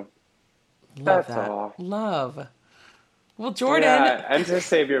through. Love That's that. all. Love. Well, Jordan. Yeah, and to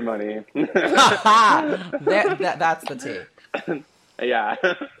save your money. That's the tea. Yeah.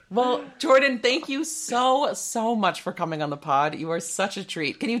 Well, Jordan, thank you so much for coming on the pod. You are such a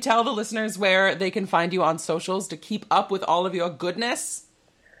treat. Can you tell the listeners where they can find you on socials to keep up with all of your goodness?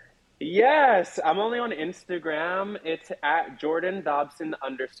 Yes, I'm only on Instagram. It's at Jordan Dobson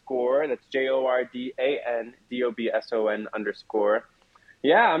 _. That's JORDANDOBSON _.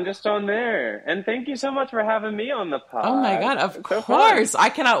 Yeah, I'm just on there. And thank you so much for having me on the pod. Oh my God, of course. I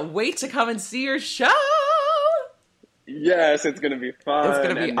cannot wait to come and see your show. Yes, it's going to be fun. It's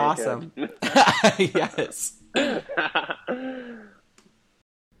going to be awesome. Yes.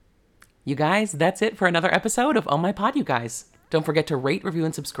 You guys, that's it for another episode of Oh My Pod, you guys. Don't forget to rate, review,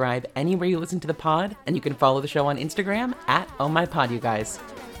 and subscribe anywhere you listen to the pod, and you can follow the show on Instagram at Oh My Pod, you guys.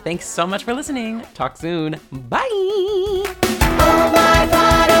 Thanks so much for listening. Talk soon. Bye. Oh my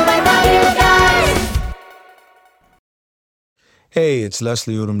pod, you guys. Hey, it's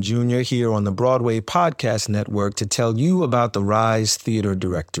Leslie Odom Jr. here on the Broadway Podcast Network to tell you about the Rise Theater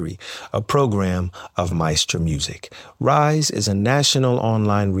Directory, a program of Maestro Music. Rise is a national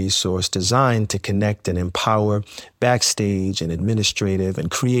online resource designed to connect and empower backstage and administrative and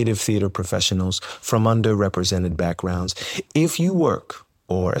creative theater professionals from underrepresented backgrounds. If you work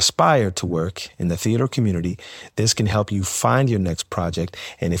or aspire to work in the theater community, this can help you find your next project.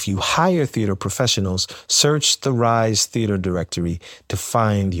 And if you hire theater professionals, search the Rise Theater Directory to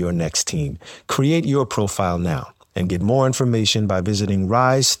find your next team. Create your profile now and get more information by visiting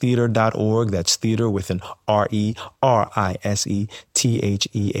risetheater.org. That's theater with an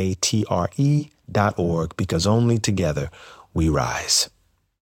RERISETHEATRE.org, because only together we rise.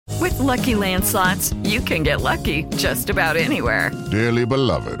 With Lucky Land Slots, you can get lucky just about anywhere. Dearly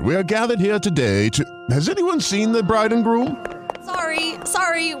beloved, we are gathered here today to... Has anyone seen the bride and groom?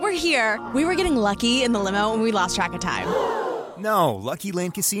 Sorry, we're here. We were getting lucky in the limo and we lost track of time. No, Lucky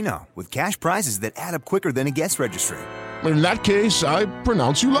Land Casino, with cash prizes that add up quicker than a guest registry. In that case, I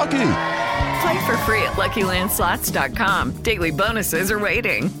pronounce you lucky. Play for free at LuckyLandSlots.com. Daily bonuses are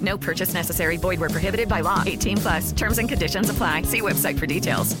waiting. No purchase necessary. Void where prohibited by law. 18+. Terms and conditions apply. See website for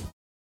details.